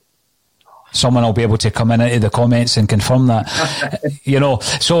 Someone will be able to come in into the comments and confirm that.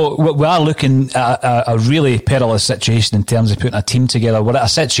 So we are looking at a really perilous situation in terms of putting a team together. We're at a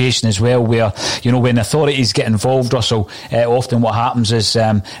situation as well where, when authorities get involved, Russell, often what happens is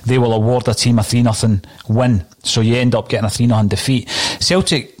they will award a team a 3-0 win, so you end up getting a 3-0 defeat.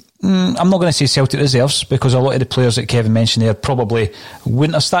 Celtic, I'm not going to say Celtic reserves, because a lot of the players that Kevin mentioned there probably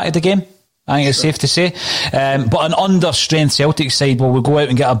wouldn't have started the game. I think it's safe to say. But an under-strength Celtic side, will we go out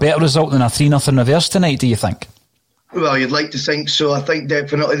and get a better result than a 3-0 reverse tonight, do you think? Well, you'd like to think so. I think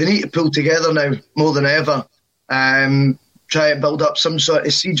definitely they need to pull together now more than ever. Try and build up some sort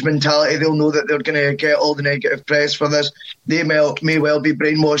of siege mentality. They'll know that they're going to get all the negative press for this. They may well be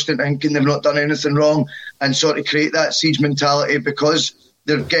brainwashed into thinking they've not done anything wrong, and sort of create that siege mentality because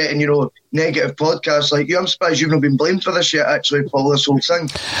they're getting, negative podcasts like you. I'm surprised you've not been blamed for this yet, actually, Paul, this whole thing.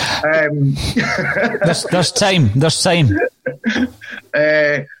 There's time.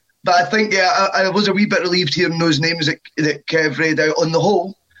 But I think, I was a wee bit relieved hearing those names that Kev read out. On the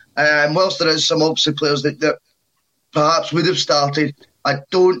whole, whilst there is some obviously players that perhaps would have started, I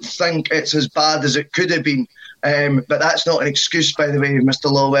don't think it's as bad as it could have been. But that's not an excuse, by the way,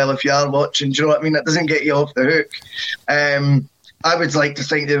 Mr. Lawwell, if you are watching. Do you know what I mean? That doesn't get you off the hook. I would like to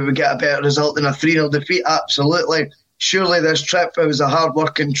think that we would get a better result than a 3-0 defeat, absolutely. Surely this trip, it was a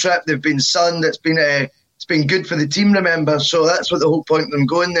hard-working trip. They've been sunned. It's been good for the team, remember? So that's what the whole point of them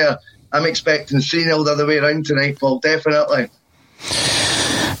going there. I'm expecting 3-0 the other way around tonight, Paul, definitely.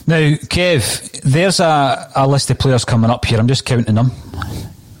 Now, Kev, there's a list of players coming up here. I'm just counting them.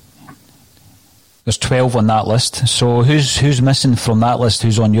 There's 12 on that list. So who's missing from that list?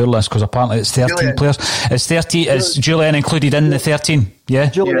 Who's on your list? Because apparently it's 13 Julian. Players. It's 30. Is Julian included in the 13?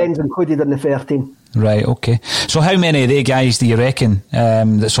 Yeah. Julian's included in the 13. Right. Okay. So how many of the guys do you reckon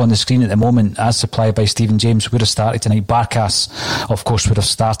that's on the screen at the moment, as supplied by Stephen James, would have started tonight? Barkas, of course, would have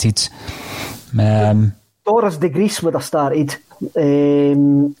started. Doris de Gries would have started.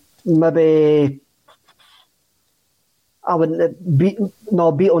 maybe I wouldn't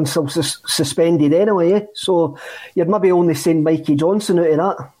be on suspended anyway. So you're maybe only saying Mikey Johnson out of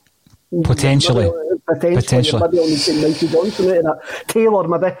that. Potentially. You're maybe only saying Mikey Johnson out of that. Taylor,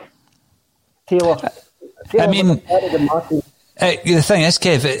 maybe. Taylor I mean, the thing is,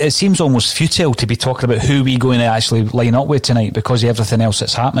 Kev, it seems almost futile to be talking about who we're going to actually line up with tonight because of everything else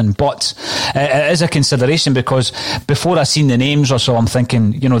that's happening. But it is a consideration because before I seen the names or so, I'm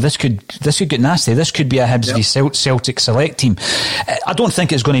thinking, this could get nasty. This could be a Hibs v Celtic select team. I don't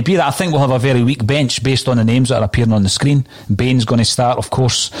think it's going to be that. I think we'll have a very weak bench based on the names that are appearing on the screen. Bain's going to start, of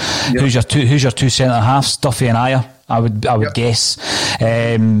course. Yep. Who's your two centre halves? Duffy and Ayer. I would guess.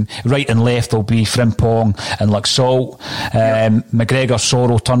 Right and left will be Frimpong and Laxalt. McGregor,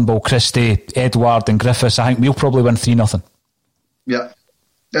 Soro, Turnbull, Christie, Edward and Griffiths. I think we'll probably win 3-0. Yeah,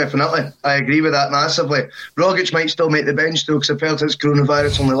 definitely. I agree with that massively. Rogic might still make the bench though, because I've heard his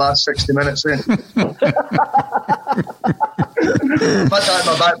coronavirus only lasts 60 minutes then. Put that in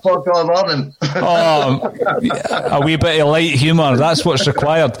my back pocket all morning. A wee bit of light humour, that's what's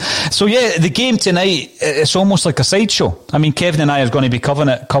required. So yeah, the game tonight, it's almost like a sideshow. I mean, Kevin and I are going to be covering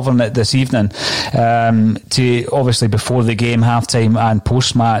it this evening, to obviously before the game, half-time and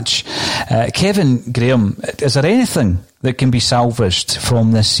post-match. Kevin Graham, is there anything that can be salvaged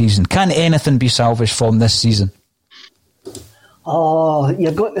from this season? Can anything be salvaged from this season?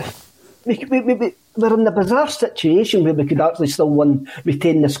 You've got... We're in the bizarre situation where we could actually still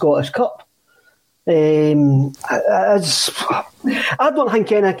retain the Scottish Cup. I don't think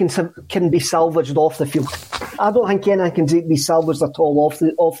anything can be salvaged off the field. I don't think anything can be salvaged at all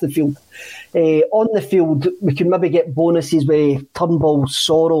off the field. On the field, we can maybe get bonuses with Turnbull,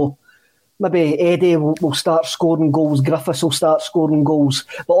 Soro. Maybe Eddie will start scoring goals, Griffiths will start scoring goals.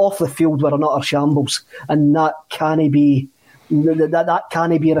 But off the field, we're in utter shambles. And that can't be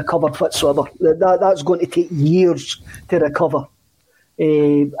recovered whatsoever. That's going to take years to recover.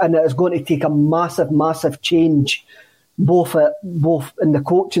 And it's going to take a massive change, both in the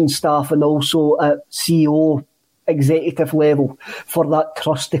coaching staff and also at CEO executive level, for that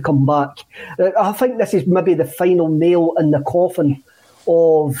trust to come back. I think this is maybe the final nail in the coffin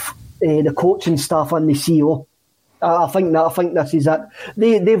of the coaching staff and the CEO. I think this is it.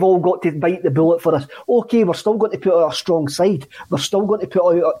 They've all got to bite the bullet for us. Okay, we're still going to put out a strong side. We're still going to put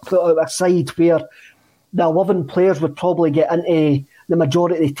out a side where the 11 players would probably get into the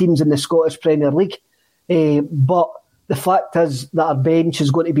majority of the teams in the Scottish Premier League. But the fact is that our bench is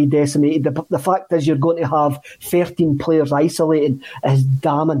going to be decimated. The fact is you're going to have 13 players isolating is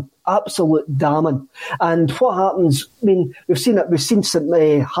damning. Absolute damning. And what happens, I mean, we've seen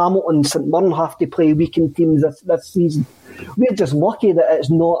St Hamilton, St Mirren have to play weakened teams this season. We're just lucky that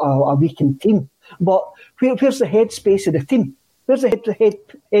it's not a weakened team. But where's the headspace of the team? Where's the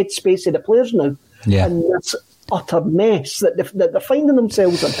headspace of the players now? Yeah. And this utter mess that they're finding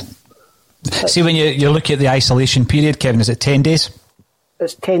themselves in. See, when you look at the isolation period, Kevin, is it 10 days?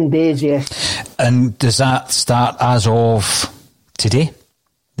 It's 10 days, yeah. And does that start as of today?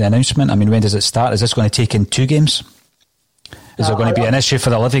 The announcement? I mean, when does it start? Is this going to take in 2 games? Is there going to be an issue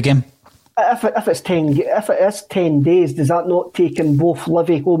for the Livy game? If it is 10 days, does that not take in both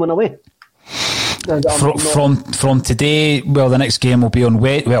Livy home and away? From today, well, the next game will be on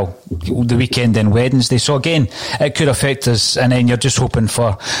the weekend and Wednesday. So again, it could affect us, and then you're just hoping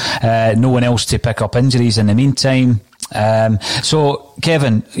for no one else to pick up injuries in the meantime. So,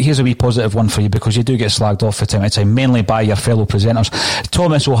 Kevin, here's a wee positive one for you, because you do get slagged off from time to time, mainly by your fellow presenters.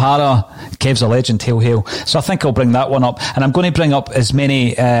 Thomas O'Hara, Kev's a legend, hail. So I think I'll bring that one up, and I'm going to bring up as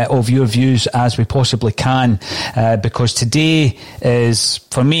many of your views as we possibly can, because today is,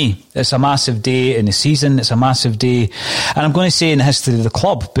 for me, it's a massive day in the season. It's a massive day, and I'm going to say in the history of the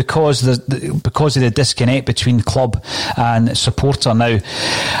club, because of the disconnect between club and supporter now.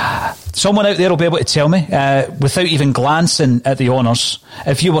 Someone out there will be able to tell me, without even glancing at the honours,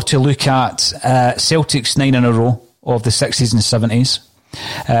 if you were to look at Celtic's 9 in a row of the 60s and 70s,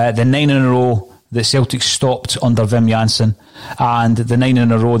 the 9 in a row that Celtic stopped under Wim Jansen, and the 9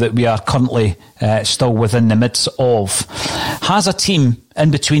 in a row that we are currently still within the midst of, has a team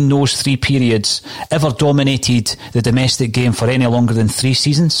in between those 3 periods ever dominated the domestic game for any longer than 3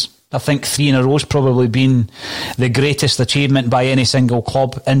 seasons? I think 3 in a row has probably been the greatest achievement by any single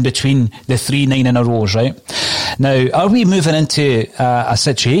club in between the 3 9 in a rows, right? Now, are we moving into a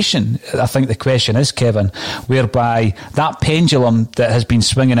situation, I think the question is, Kevin, whereby that pendulum that has been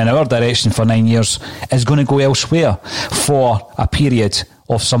swinging in our direction for 9 years is going to go elsewhere for a period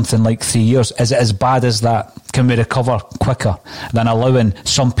of something like 3 years? Is it as bad as that? Can we recover quicker than allowing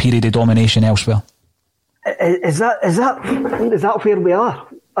some period of domination elsewhere? Is that where we are?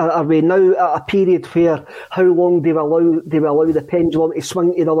 are we now at a period where how long do we allow the pendulum to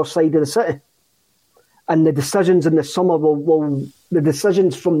swing to the other side of the city? And the decisions in the summer the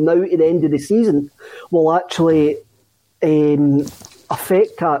decisions from now to the end of the season will actually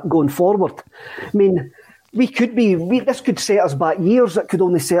affect that going forward. I mean, this could set us back years. It could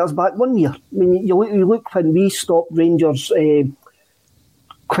only set us back 1 year. I mean, you look when we stopped Rangers'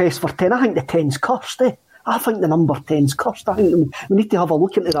 quest for 10. I think the 10's cursed. I think the number 10's cursed. I think we need to have a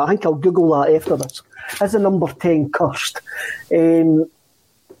look into that. I think I'll Google that after this. Is the number 10 cursed?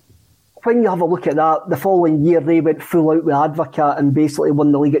 When you have a look at that, the following year they went full out with Advocat and basically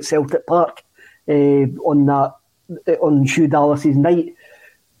won the league at Celtic Park on Hugh Dallas's night.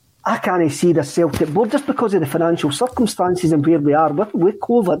 I can't see the Celtic board, just because of the financial circumstances and where we are with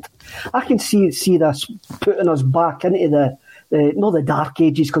COVID. I can see this putting us back into not the dark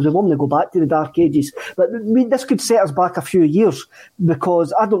ages, because we want to go back to the dark ages, but this could set us back a few years,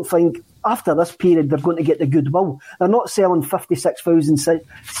 because I don't think after this period they're going to get the goodwill. They're not selling 56,000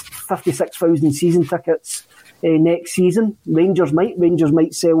 season tickets next season. Rangers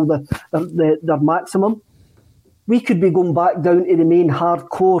might sell their maximum. We could be going back down to the main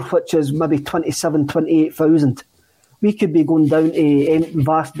hardcore, which is maybe 27,000, 28,000. We could be going down to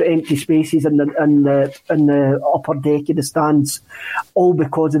vast empty spaces in the upper deck of the stands, all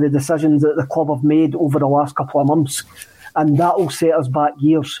because of the decisions that the club have made over the last couple of months. And that will set us back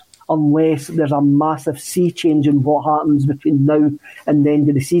years, unless there's a massive sea change in what happens between now and the end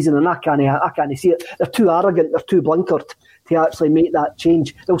of the season. And I can't see it. They're too arrogant, they're too blinkered to actually make that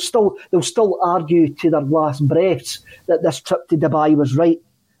change. They'll still argue to their last breaths that this trip to Dubai was right. I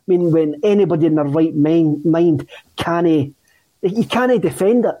mean, when anybody in their right mind you can't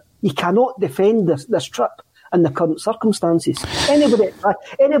defend it. You cannot defend this trip in the current circumstances. Anybody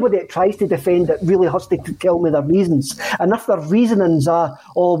that tries to defend it really has to tell me their reasons. And if their reasonings are,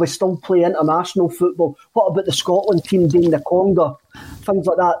 we still play international football, what about the Scotland team doing the Congo? Things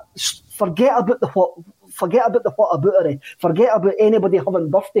like that. Forget about the what. Forget about the what-aboutery. Forget about anybody having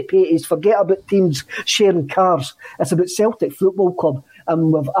birthday parties. Forget about teams sharing cars. It's about Celtic Football Club,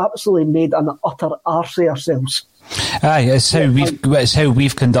 and we've absolutely made an utter arse of ourselves. Aye, it's how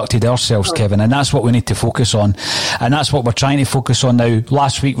we've conducted ourselves, Kevin, and that's what we need to focus on, and that's what we're trying to focus on now.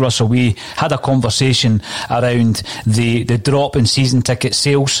 Last week, Russell, we had a conversation around the drop in season ticket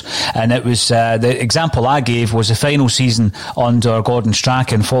sales, and it was the example I gave was the final season under Gordon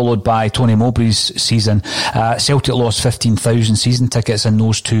Strachan, followed by Tony Mowbray's season. Celtic lost 15,000 season tickets in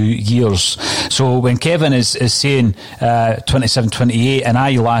those 2 years. So when Kevin is saying 27, 28, and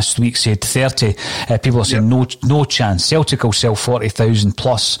I last week said 30, people are saying no chance. Celtic will sell 40,000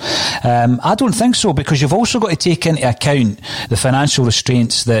 plus. I don't think so, because you've also got to take into account the financial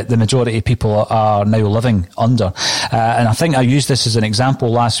restraints that the majority of people are now living under. And I think I used this as an example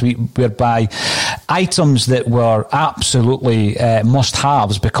last week, whereby items that were absolutely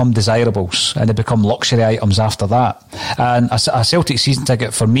must-haves become desirables, and they become luxury items after that. And a Celtic season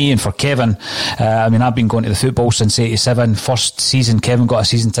ticket for me and for Kevin, I've been going to the football since 87. First season Kevin got a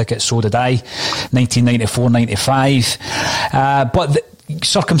season ticket, so did I. 1994-95. But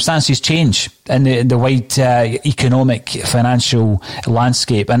circumstances change in the wide economic financial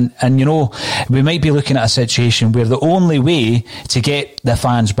landscape, and we might be looking at a situation where the only way to get the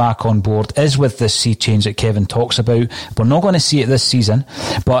fans back on board is with this sea change that Kevin talks about. We're not going to see it this season,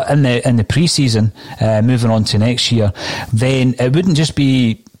 but in the pre-season, moving on to next year, then it wouldn't just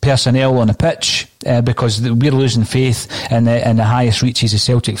be personnel on the pitch, because we're losing faith in the highest reaches of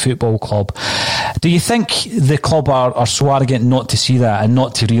Celtic Football Club. Do you think the club are so arrogant not to see that and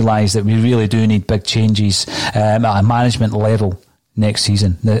not to realise that we really do need big changes at a management level next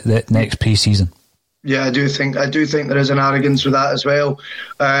season, the next pre-season? Yeah, I do think there is an arrogance with that as well.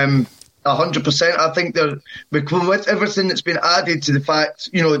 100%. I think with everything that's been added to the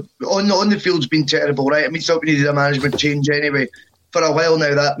fact, on the field's been terrible, right? It means that we needed a management change anyway. For a while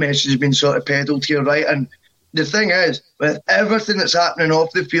now, that message has been sort of peddled here, right? And the thing is, with everything that's happening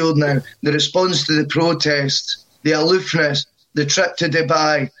off the field now, the response to the protests, the aloofness, the trip to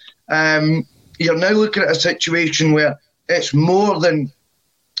Dubai, you're now looking at a situation where it's more than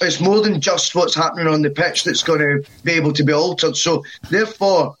just what's happening on the pitch that's going to be able to be altered. So,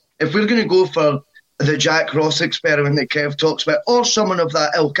 therefore, if we're going to go for the Jack Ross experiment that Kev talks about, or someone of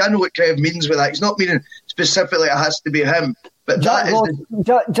that ilk, I know what Kev means with that. He's not meaning specifically it has to be him. But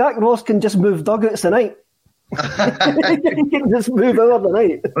Jack Ross can just move dugouts tonight. He can just move over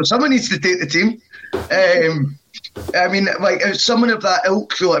tonight. Well, someone needs to take the team. If someone of that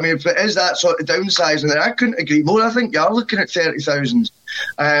ilk, though, if it is that sort of downsizing, then I couldn't agree more. I think you are looking at 30,000.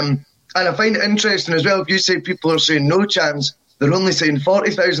 And I find it interesting as well, if you say people are saying no chance, They're only saying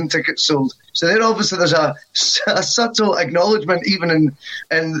 40,000 tickets sold. So there obviously there's a subtle acknowledgement, even in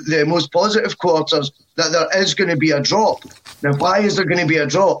the most positive quarters, that there is going to be a drop. Now, why is there going to be a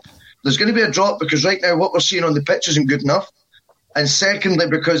drop? There's going to be a drop because right now what we're seeing on the pitch isn't good enough. And secondly,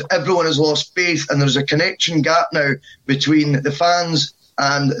 because everyone has lost faith and there's a connection gap now between the fans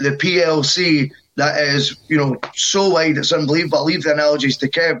and the PLC that is, so wide, it's unbelievable. I'll leave the analogies to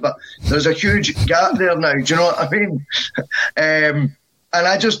Kev, but there's a huge gap there now. Do you know what I mean? And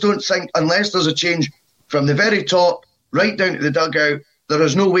I just don't think, unless there's a change from the very top right down to the dugout, there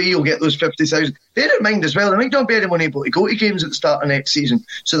is no way you'll get those 50,000. Bear in mind as well, there might not be anyone able to go to games at the start of next season.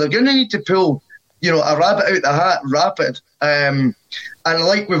 So they're going to need to pull, a rabbit out the hat rapid. And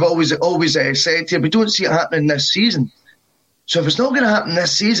like we've always said here, we don't see it happening this season. So if it's not going to happen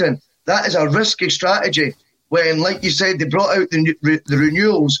this season, that is a risky strategy when, like you said, they brought out the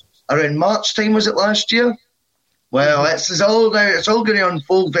renewals around March time, was it last year? Well, it's all going to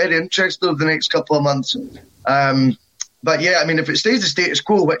unfold very interesting over the next couple of months. But yeah, I mean, if it stays the status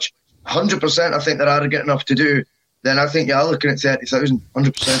quo, which 100% I think they're arrogant enough to do, then I think you are looking at 30,000,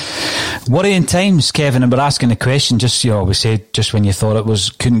 100%. Worrying times, Kevin, and we're asking the question, we said just when you thought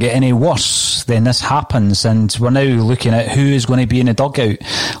it couldn't get any worse, then this happens, and we're now looking at who is going to be in the dugout.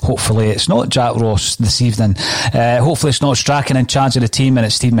 Hopefully it's not Jack Ross this evening. Hopefully it's not Strachan in charge of the team and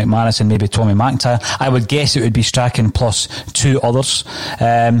it's Steve McManus and maybe Tommy McIntyre. I would guess it would be Strachan plus two others.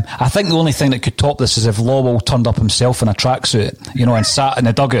 I think the only thing that could top this is if Lowell turned up himself in a tracksuit, and sat in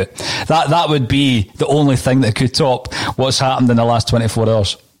the dugout. That would be the only thing that could top what's happened in the last 24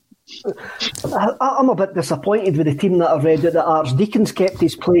 hours. I'm a bit disappointed with the team that I've read that the Archdeacon's kept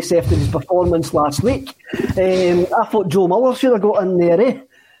his place after his performance last week. I thought Joe Muller should have got in there,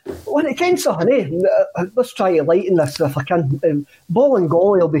 When it comes to let's try to lighten this if I can. Ball and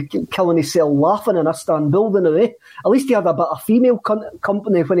Golly will be killing himself laughing in a stand building away. At least he had a bit of female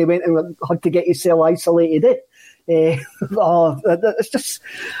company when he went and had to get himself isolated. It's just,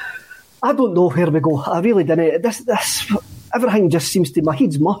 I don't know where we go. I really didn't. This everything just seems to, my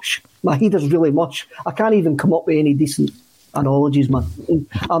head's mush. My head is really mush. I can't even come up with any decent analogies, man.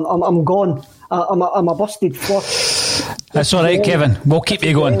 I'm gone. I'm a busted flush. That's all right, Kevin. We'll keep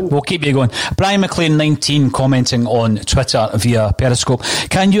you going. Brian McLean 19 commenting on Twitter via Periscope.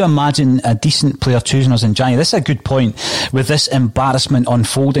 Can you imagine a decent player choosing us in January? This is a good point with this embarrassment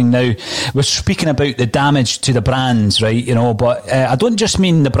unfolding now. We're speaking about the damage to the brands, right? But I don't just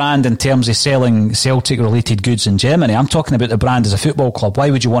mean the brand in terms of selling Celtic related goods in Germany. I'm talking about the brand as a football club. Why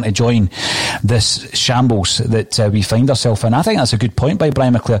would you want to join this shambles that we find ourselves in? I think that's a good point by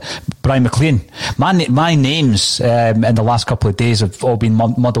Brian McLean. My names in the last couple of days have all been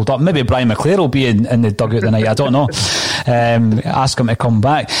muddled up. Maybe Brian McClare will be in the dugout tonight. I don't know. Ask him to come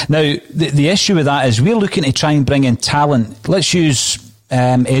back. Now, the issue with that is we're looking to try and bring in talent. Let's use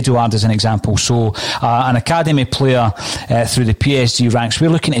Eduard as an example. So an academy player through the PSG ranks, we're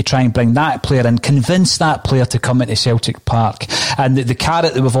looking to try and bring that player and convince that player to come into Celtic Park. And the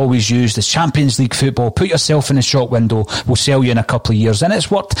carrot that we've always used is Champions League football. Put yourself in the shop window, we'll sell you in a couple of years. And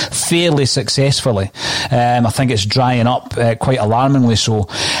it's worked fairly successfully. I think it's drying up quite alarmingly so.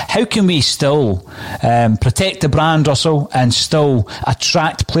 How can we still protect the brand, Russell, and still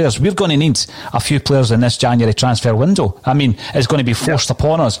attract players? We're going to need a few players in this January transfer window. I mean, it's going to be forced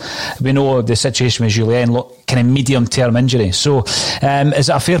upon us. We know the situation with Julien, kind of medium-term injury. So is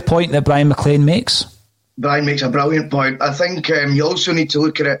it a fair point that Brian McLean makes? Brian makes a brilliant point. I think you also need to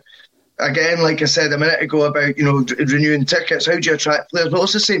look at it, again, like I said a minute ago about, renewing tickets. How do you attract players? Well,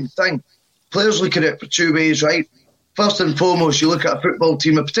 it's the same thing. Players look at it for two ways, right? First and foremost, you look at a football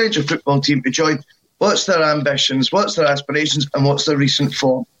team, a potential football team to join. What's their ambitions? What's their aspirations? And what's their recent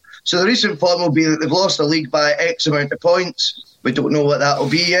form? So the recent form will be that they've lost the league by X amount of points. We don't know what that will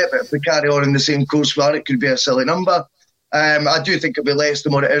be yet, but if we carry on in the same course we are, it could be a silly number. I do think it'll be less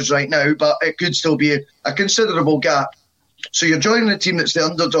than what it is right now, but it could still be a considerable gap. So you're joining a team that's the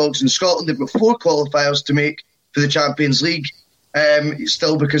underdogs in Scotland. They've got 4 qualifiers to make for the Champions League.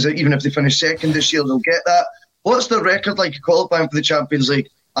 Still, because even if they finish second this year, they'll get that. What's their record like qualifying for the Champions League?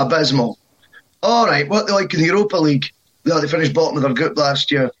 Abysmal. All right, what they like in the Europa League? Well, they finished bottom of their group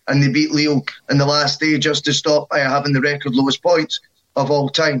last year and they beat Lille in the last day just to stop having the record lowest points of all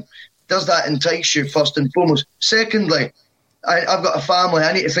time. Does that entice you, first and foremost? Secondly, I've got a family.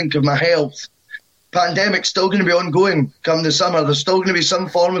 I need to think of my health. Pandemic's still going to be ongoing come the summer. There's still going to be some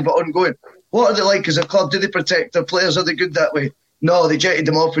form of it ongoing. What are they like as a club? Do they protect their players? Are they good that way? No, they jetted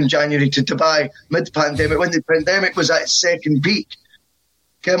them off in January to Dubai mid-pandemic when the pandemic was at its second peak.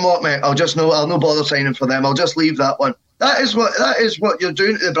 Come on, mate. I'll no bother signing for them. I'll just leave that one. That is what you're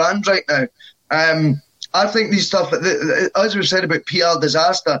doing to the brand right now. I think these stuff, as we've said about PR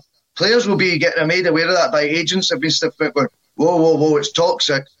disaster, players will be getting made aware of that by agents if we stuff it with, whoa, it's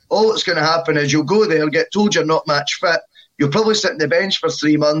toxic. All that's going to happen is you'll go there, get told you're not match fit, you'll probably sit on the bench for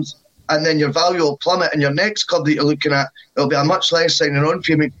 3 months, and then your value will plummet, and your next club that you're looking at, it'll be a much less signing on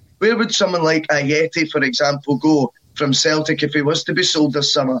for you. I mean, where would someone like Ayeti, for example, go from Celtic if he was to be sold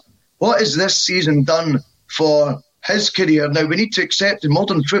this summer? What has this season done for his career? Now, we need to accept in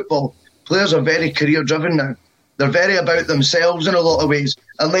modern football, players are very career-driven now. They're very about themselves in a lot of ways,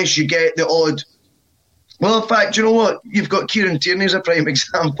 unless you get the odd... Well, in fact, you know what? You've got Kieran Tierney as a prime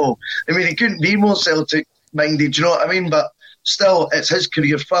example. I mean, he couldn't be more Celtic-minded, you know what I mean? But still, it's his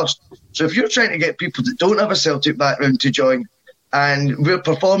career first. So if you're trying to get people that don't have a Celtic background to join, and we're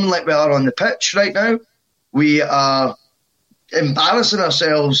performing like we are on the pitch right now, we are embarrassing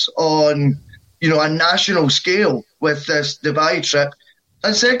ourselves on, a national scale with this Dubai trip.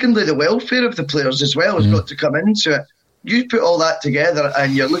 And secondly, the welfare of the players as well has got to come into it. You put all that together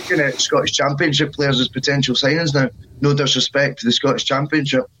and you're looking at Scottish Championship players as potential signings now. No disrespect to the Scottish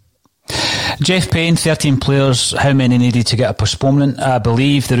Championship. Jeff Payne, 13 players. How many needed to get a postponement? I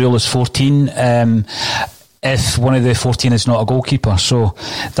believe the rule is 14. If one of the 14 is not a goalkeeper. So,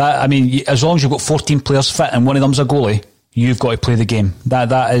 as long as you've got 14 players fit and one of them's a goalie, you've got to play the game.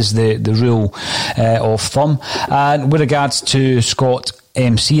 That is the rule of thumb. And with regards to Scott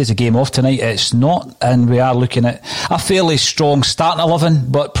MC as a game off tonight, it's not, and we are looking at a fairly strong starting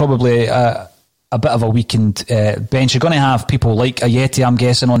 11, but probably a bit of a weakened bench. You're going to have people like Ayeti, I'm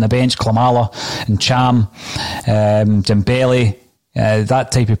guessing, on the bench, Klamala and Cham, Dembele.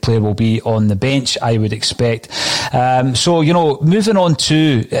 That type of player will be on the bench, I would expect. So, moving on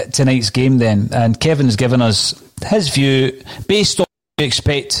to tonight's game then, and Kevin has given us his view based on what you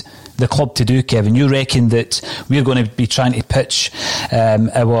expect the club to do, Kevin. You reckon that we're going to be trying to pitch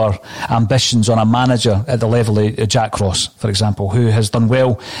our ambitions on a manager at the level of Jack Ross, for example, who has done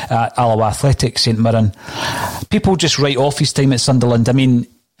well at Alloa Athletic, St Mirren. People just write off his time at Sunderland. I mean,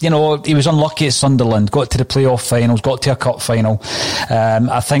 he was unlucky at Sunderland, got to the playoff finals, got to a cup final.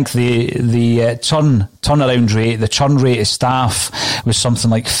 I think the turnaround rate, the churn rate of staff was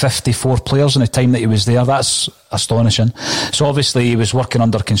something like 54 players in the time that he was there. That's astonishing. So obviously he was working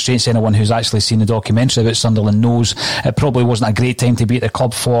under constraints. Anyone who's actually seen the documentary about Sunderland knows it probably wasn't a great time to be at the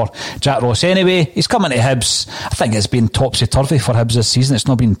club for Jack Ross. Anyway, he's coming to Hibs. I think it's been topsy-turvy for Hibs this season. It's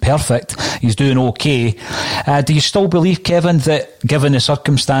not been perfect. He's doing okay. Do you still believe, Kevin, that given the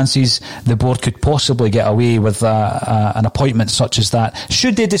circumstances, the board could possibly get away with an appointment such as that,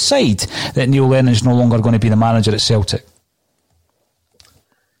 should they decide that Neil Lennon's no longer going to be the manager at Celtic?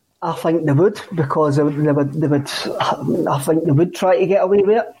 I think they would, because I think they would try to get away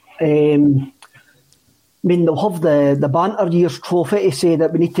with it. They'll have the banter years trophy to say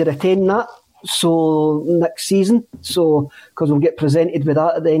that we need to retain that. So next season, because we'll get presented with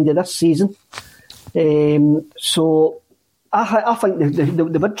that at the end of this season. So I think they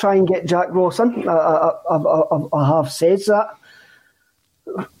would try and get Jack Ross in. I have said that.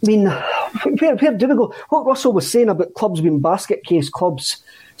 I mean, where do we go? What Russell was saying about clubs being basket case clubs.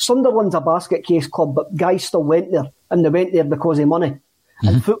 Sunderland's a basket case club, but guys still went there, and they went there because of money.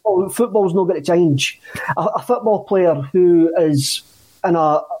 Mm-hmm. And football's not going to change. A football player who is in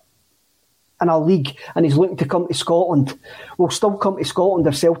a league and he's looking to come to Scotland will still come to Scotland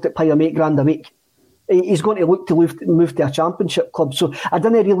if Celtic pay him £8,000 a week. He's going to look to move to a championship club. So I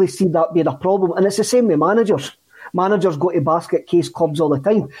didn't really see that being a problem. And it's the same with managers. Managers go to basket case clubs all the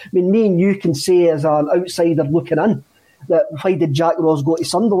time. I mean, me and you can say as an outsider looking in that why did Jack Ross go to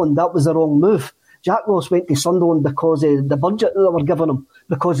Sunderland? That was the wrong move. Jack Ross went to Sunderland because of the budget that they were giving him,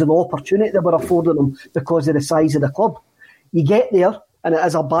 because of the opportunity they were affording him, because of the size of the club. You get there and it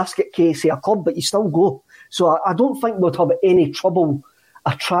is a basket case of a club, but you still go. So I don't think we'd have any trouble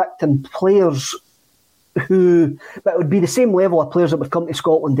attracting players but it would be the same level of players that would come to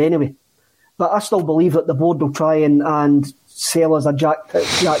Scotland anyway. But I still believe that the board will try and sell as a Jack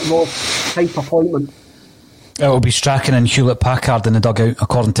Ross type appointment. It will be Strachan and Hewlett-Packard in the dugout,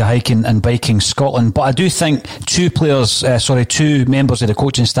 according to Hiking and Biking Scotland. But I do think two members of the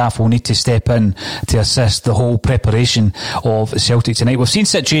coaching staff will need to step in to assist the whole preparation of Celtic tonight. We've seen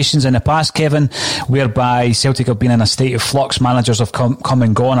situations in the past, Kevin, whereby Celtic have been in a state of flux. Managers have come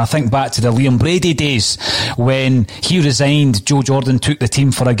and gone. I think back to the Liam Brady days when he resigned, Joe Jordan took the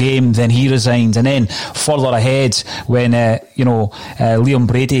team for a game, then he resigned. And then further ahead, when Liam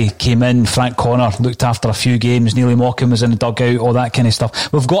Brady came in, Frank Connor looked after a few games, Neely Morecambe was in the dugout, all that kind of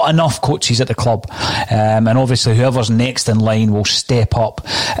stuff. We've got enough coaches at the club, and obviously whoever's next in line will step up.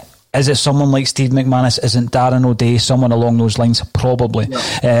 Is it someone like Steve McManus? Isn't Darren O'Day someone along those lines? Probably.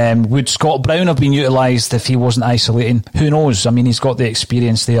 Yeah. Would Scott Brown have been utilised if he wasn't isolating? Who knows? I mean, he's got the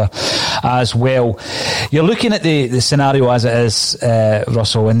experience there as well. You're looking at the scenario as it is,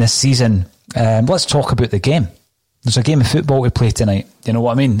 Russell, in this season. Let's talk about the game. There's a game of football to play tonight. You know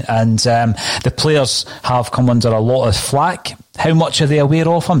what I mean? And the players have come under a lot of flack. How much are they aware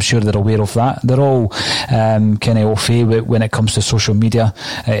of? I'm sure they're aware of that. They're all kind of au fait when it comes to social media,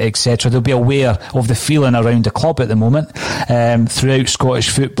 etc. They'll be aware of the feeling around the club at the moment throughout Scottish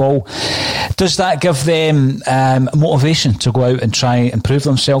football. Does that give them motivation to go out and try and improve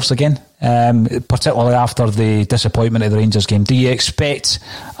themselves again? Particularly after the disappointment of the Rangers game. Do you expect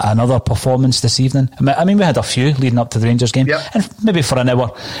another performance this evening? I mean, we had a few leading up to the Rangers game, and maybe for an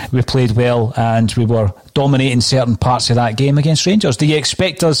hour we played well and we were dominating certain parts of that game against Rangers. Do you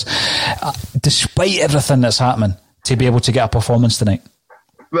expect us, despite everything that's happening, to be able to get a performance tonight?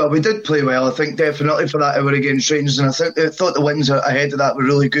 Well, we did play well, I think, definitely for that hour against Rangers, and I thought the wins ahead of that were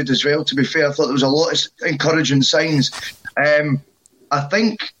really good as well, to be fair. I thought there was a lot of encouraging signs. I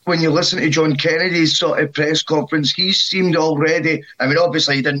think when you listen to John Kennedy's sort of press conference, he seemed already, I mean,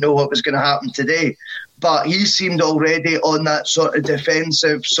 obviously he didn't know what was going to happen today, but he seemed already on that sort of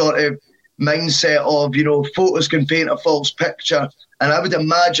defensive sort of mindset of, you know, photos can paint a false picture. And I would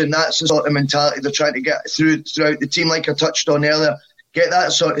imagine that's the sort of mentality they're trying to get throughout the team, like I touched on earlier. Get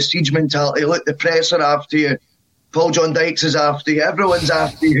that sort of siege mentality. Look, the press are after you. Paul John Dykes is after you. Everyone's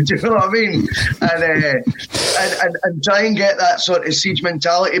after you. Do you know what I mean? And try and get that sort of siege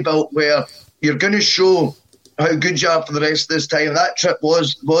mentality built where you're going to show how good you are for the rest of this time. That trip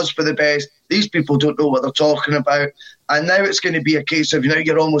was for the best. These people don't know what they're talking about. And now it's going to be a case of, you know,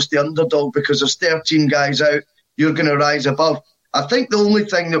 you're almost the underdog because there's 13 guys out. You're going to rise above. I think the only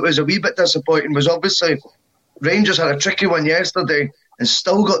thing that was a wee bit disappointing was obviously Rangers had a tricky one yesterday and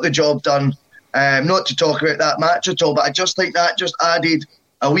still got the job done. Not to talk about that match at all, but I just think that just added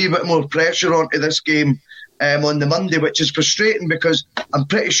a wee bit more pressure onto this game on the Monday, which is frustrating because I'm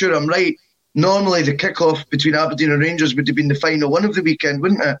pretty sure I'm right. Normally the kick-off between Aberdeen and Rangers would have been the final one of the weekend,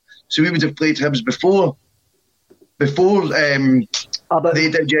 wouldn't it? So we would have played Hibs before they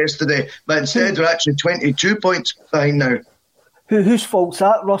did yesterday. But instead we're actually 22 points behind now. Whose fault's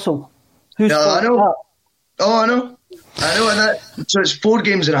that, Russell? Whose fault's that? Oh, I know. And so it's 4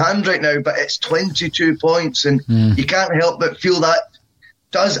 games in hand right now, but it's 22 points, and you can't help but feel that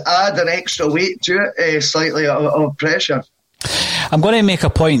does add an extra weight to it, slightly of pressure. I'm going to make a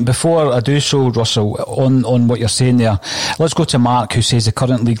point before I do so, Russell, on what you're saying there. Let's go to Mark, who says the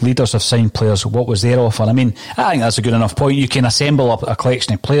current league leaders have signed players. What was their offer? I mean, I think that's a good enough point. You can assemble a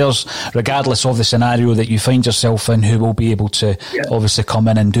collection of players, regardless of the scenario that you find yourself in, who will be able to obviously come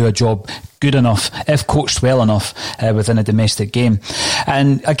in and do a job good enough, if coached well enough, within a domestic game.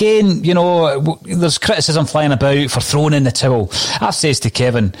 And again, you know, there's criticism flying about for throwing in the towel. I've says to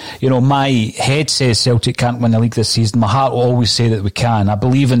Kevin, you know, my head says Celtic can't win the league this season. My heart will always say that we can. I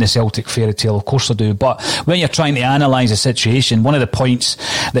believe in the Celtic fairy tale, of course I do. But when you're trying to analyse the situation, one of the points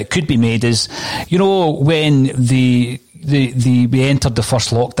that could be made is, you know, when we entered the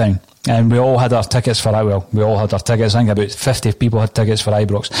first lockdown, and we all had our tickets for we all had our tickets. I think about 50 people had tickets for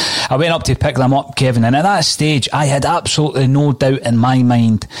Ibrox. I went up to pick them up, Kevin, and at that stage I had absolutely no doubt in my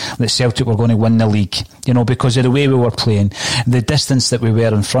mind that Celtic were going to win the league, you know, because of the way we were playing, the distance that we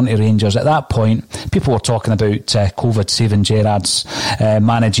were in front of Rangers. At that point, people were talking about COVID saving Gerrard's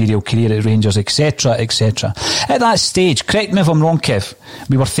managerial career at Rangers, etc, etc. At that stage, correct me if I'm wrong, Kev,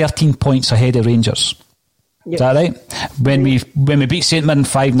 we were 13 points ahead of Rangers. Yes. Is that right? When we beat St Mirren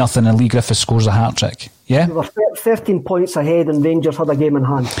 5-0 and Lee Griffiths scores a hat-trick. Yeah? We were 13 points ahead and Rangers had a game in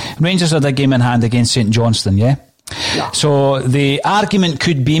hand. Rangers had a game in hand against St Johnstone, yeah? Yeah. So the argument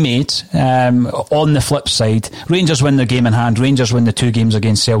could be made on the flip side. Rangers win their game in hand. Rangers win the 2 games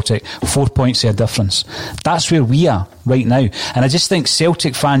against Celtic. 4 points of difference. That's where we are right now. And I just think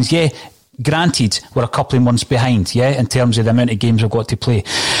Celtic fans, granted, we're a couple of months behind, in terms of the amount of games we've got to play.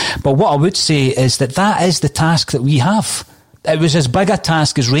 But what I would say is that is the task that we have. It was as big a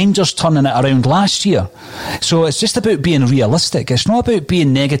task as Rangers turning it around last year. So it's just about being realistic. It's not about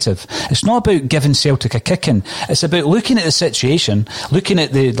being negative. It's not about giving Celtic a kicking. It's about looking at the situation, looking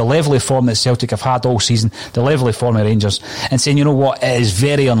at the level of form that Celtic have had all season, the level of form of Rangers, and saying, you know what, it is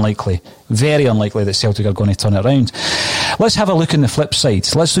very unlikely that Celtic are going to turn it around. Let's have a look on the flip side.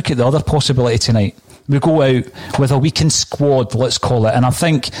 Let's look at the other possibility tonight. We go out with a weakened squad, let's call it, and I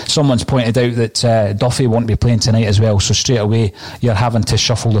think someone's pointed out that Duffy won't be playing tonight as well, so straight away you're having to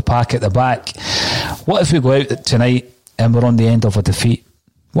shuffle the pack at the back. What if we go out tonight and we're on the end of a defeat?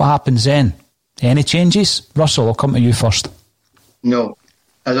 What happens then? Any changes? Russell, I'll come to you first. No.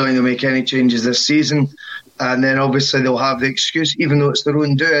 I don't think they'll make any changes this season. And then obviously they'll have the excuse, even though it's their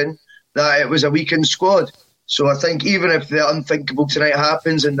own doing, that it was a weakened squad. So I think even if the unthinkable tonight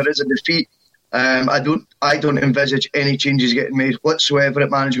happens and there is a defeat, I don't envisage any changes getting made whatsoever at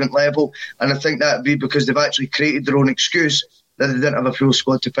management level. And I think that would be because they've actually created their own excuse that they didn't have a full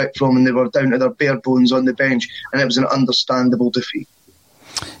squad to pick from and they were down to their bare bones on the bench, and it was an understandable defeat.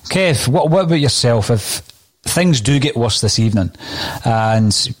 Kev, what about yourself? If things do get worse this evening,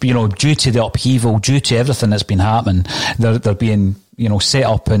 and due to the upheaval, due to everything that's been happening, they're being set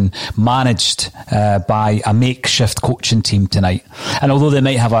up and managed by a makeshift coaching team tonight. And although they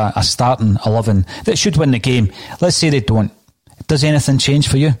might have a starting 11 that should win the game, let's say they don't. Does anything change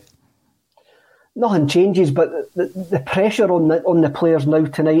for you? Nothing changes, but the pressure on the players now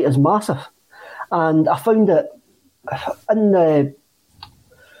tonight is massive. And I found that in the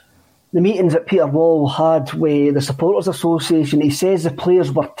meetings that Peter Wall had with the Supporters Association, he says the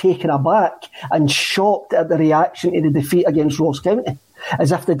players were taken aback and shocked at the reaction to the defeat against Ross County,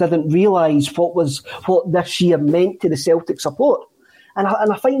 as if they didn't realise what this year meant to the Celtic support. And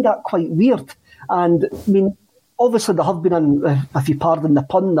I find that quite weird. And I mean, obviously they have been in, if you pardon the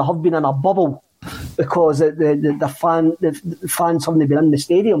pun, they have been in a bubble because the fans haven't been in the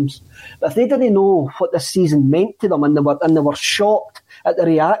stadiums. But if they didn't know what this season meant to them and they were shocked at the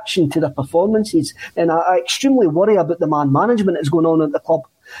reaction to their performances, then I extremely worry about the man management that's going on at the club.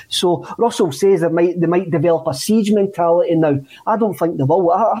 So Russell says they might develop a siege mentality now. I don't think they will.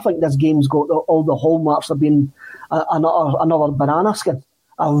 I think this game's got all the hallmarks of being another banana skin,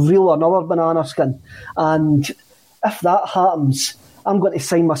 another banana skin. And if that happens, I'm going to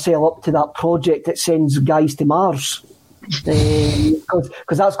sign myself up to that project that sends guys to Mars,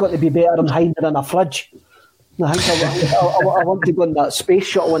 because that's got to be better than hiding in a fridge. I want to go on that space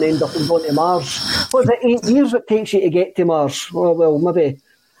shuttle and end up going to Mars. What is it, 8 years it takes you to get to Mars? Well, maybe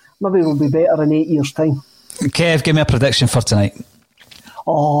we'll be better in 8 years' time. Kev, give me a prediction for tonight.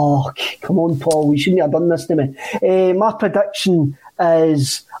 Oh, come on, Paul. You shouldn't have done this to me. My prediction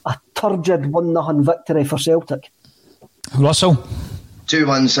is a turgid 1-0 victory for Celtic. Russell?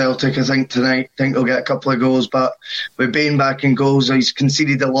 2-1 Celtic, I think, tonight. I think they'll get a couple of goals, but with Bain back in goals, he's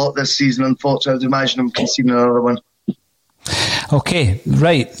conceded a lot this season. Unfortunately, I'd imagine him conceding another one. Okay,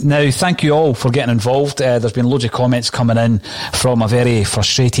 right. Now, thank you all for getting involved. There's been loads of comments coming in from a very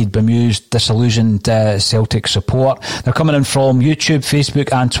frustrated, bemused, disillusioned Celtic support. They're coming in from YouTube,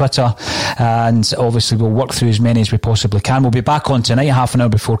 Facebook and Twitter, and obviously we'll work through as many as we possibly can. We'll be back on tonight, half an hour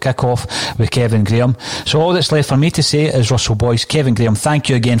before kick-off with Kevin Graham. So all that's left for me to say is, Russell Boyce, Kevin Graham, thank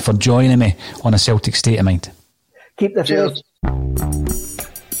you again for joining me on A Celtic State of Mind. Keep the faith.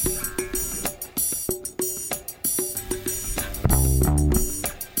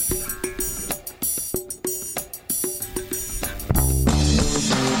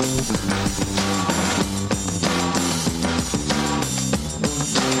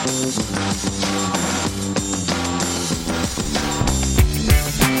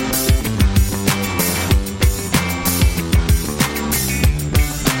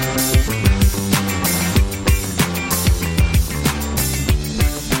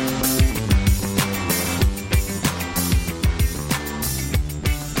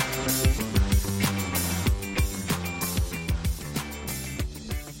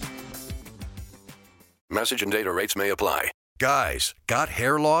 Message and data rates may apply. Guys, got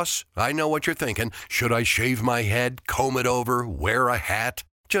hair loss? I know what you're thinking. Should I shave my head, comb it over, wear a hat?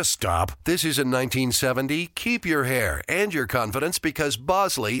 Just stop. This isn't 1970. Keep your hair and your confidence, because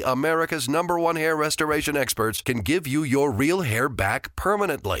Bosley, America's #1 hair restoration experts, can give you your real hair back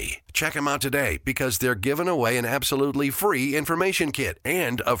permanently. Check them out today, because they're giving away an absolutely free information kit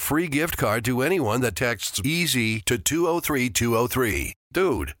and a free gift card to anyone that texts EASY to 203-203.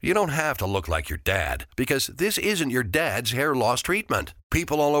 Dude, you don't have to look like your dad, because this isn't your dad's hair loss treatment.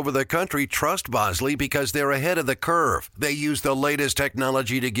 People all over the country trust Bosley because they're ahead of the curve. They use the latest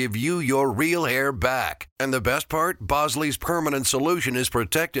technology to give you your real hair back. And the best part? Bosley's permanent solution is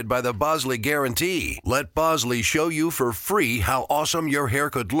protected by the Bosley Guarantee. Let Bosley show you for free how awesome your hair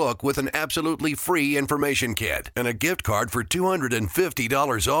could look with an absolutely free information kit and a gift card for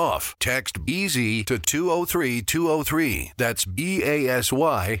 $250 off. Text EASY to 203-203. That's BASY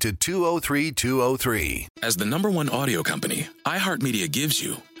to 203-203. As the #1 audio company, iHeartMedia gives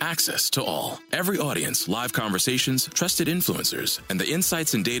you access to all. Every audience, live conversations, trusted influencers, and the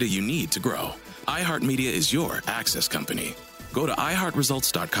insights and data you need to grow. iHeartMedia is your access company. Go to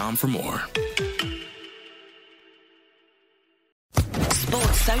iHeartResults.com for more.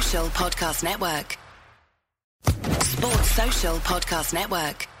 Sports Social Podcast Network. Sports Social Podcast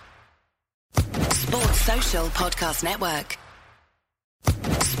Network. Sports Social Podcast Network.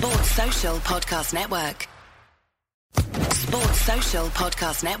 Sports Social Podcast Network. Sports Social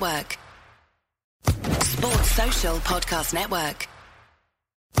Podcast Network. Sports Social Podcast Network.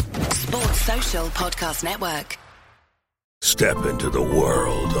 Sports Social Podcast Network. Step into the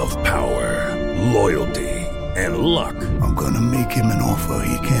world of power, loyalty, and luck. I'm gonna make him an offer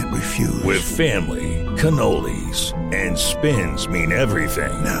he can't refuse. With family, cannolis, and spins mean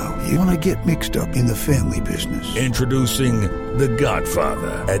everything. Now, you wanna get mixed up in the family business. Introducing The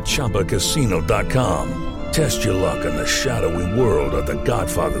Godfather at ChumbaCasino.com. Test your luck in the shadowy world of The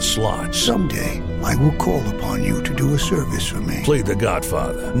Godfather slot. Someday, I will call upon you to do a service for me. Play The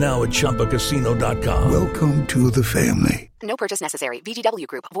Godfather, now at ChumbaCasino.com. Welcome to the family. No purchase necessary. VGW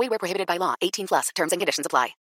Group. Void where prohibited by law. 18+. Terms and conditions apply.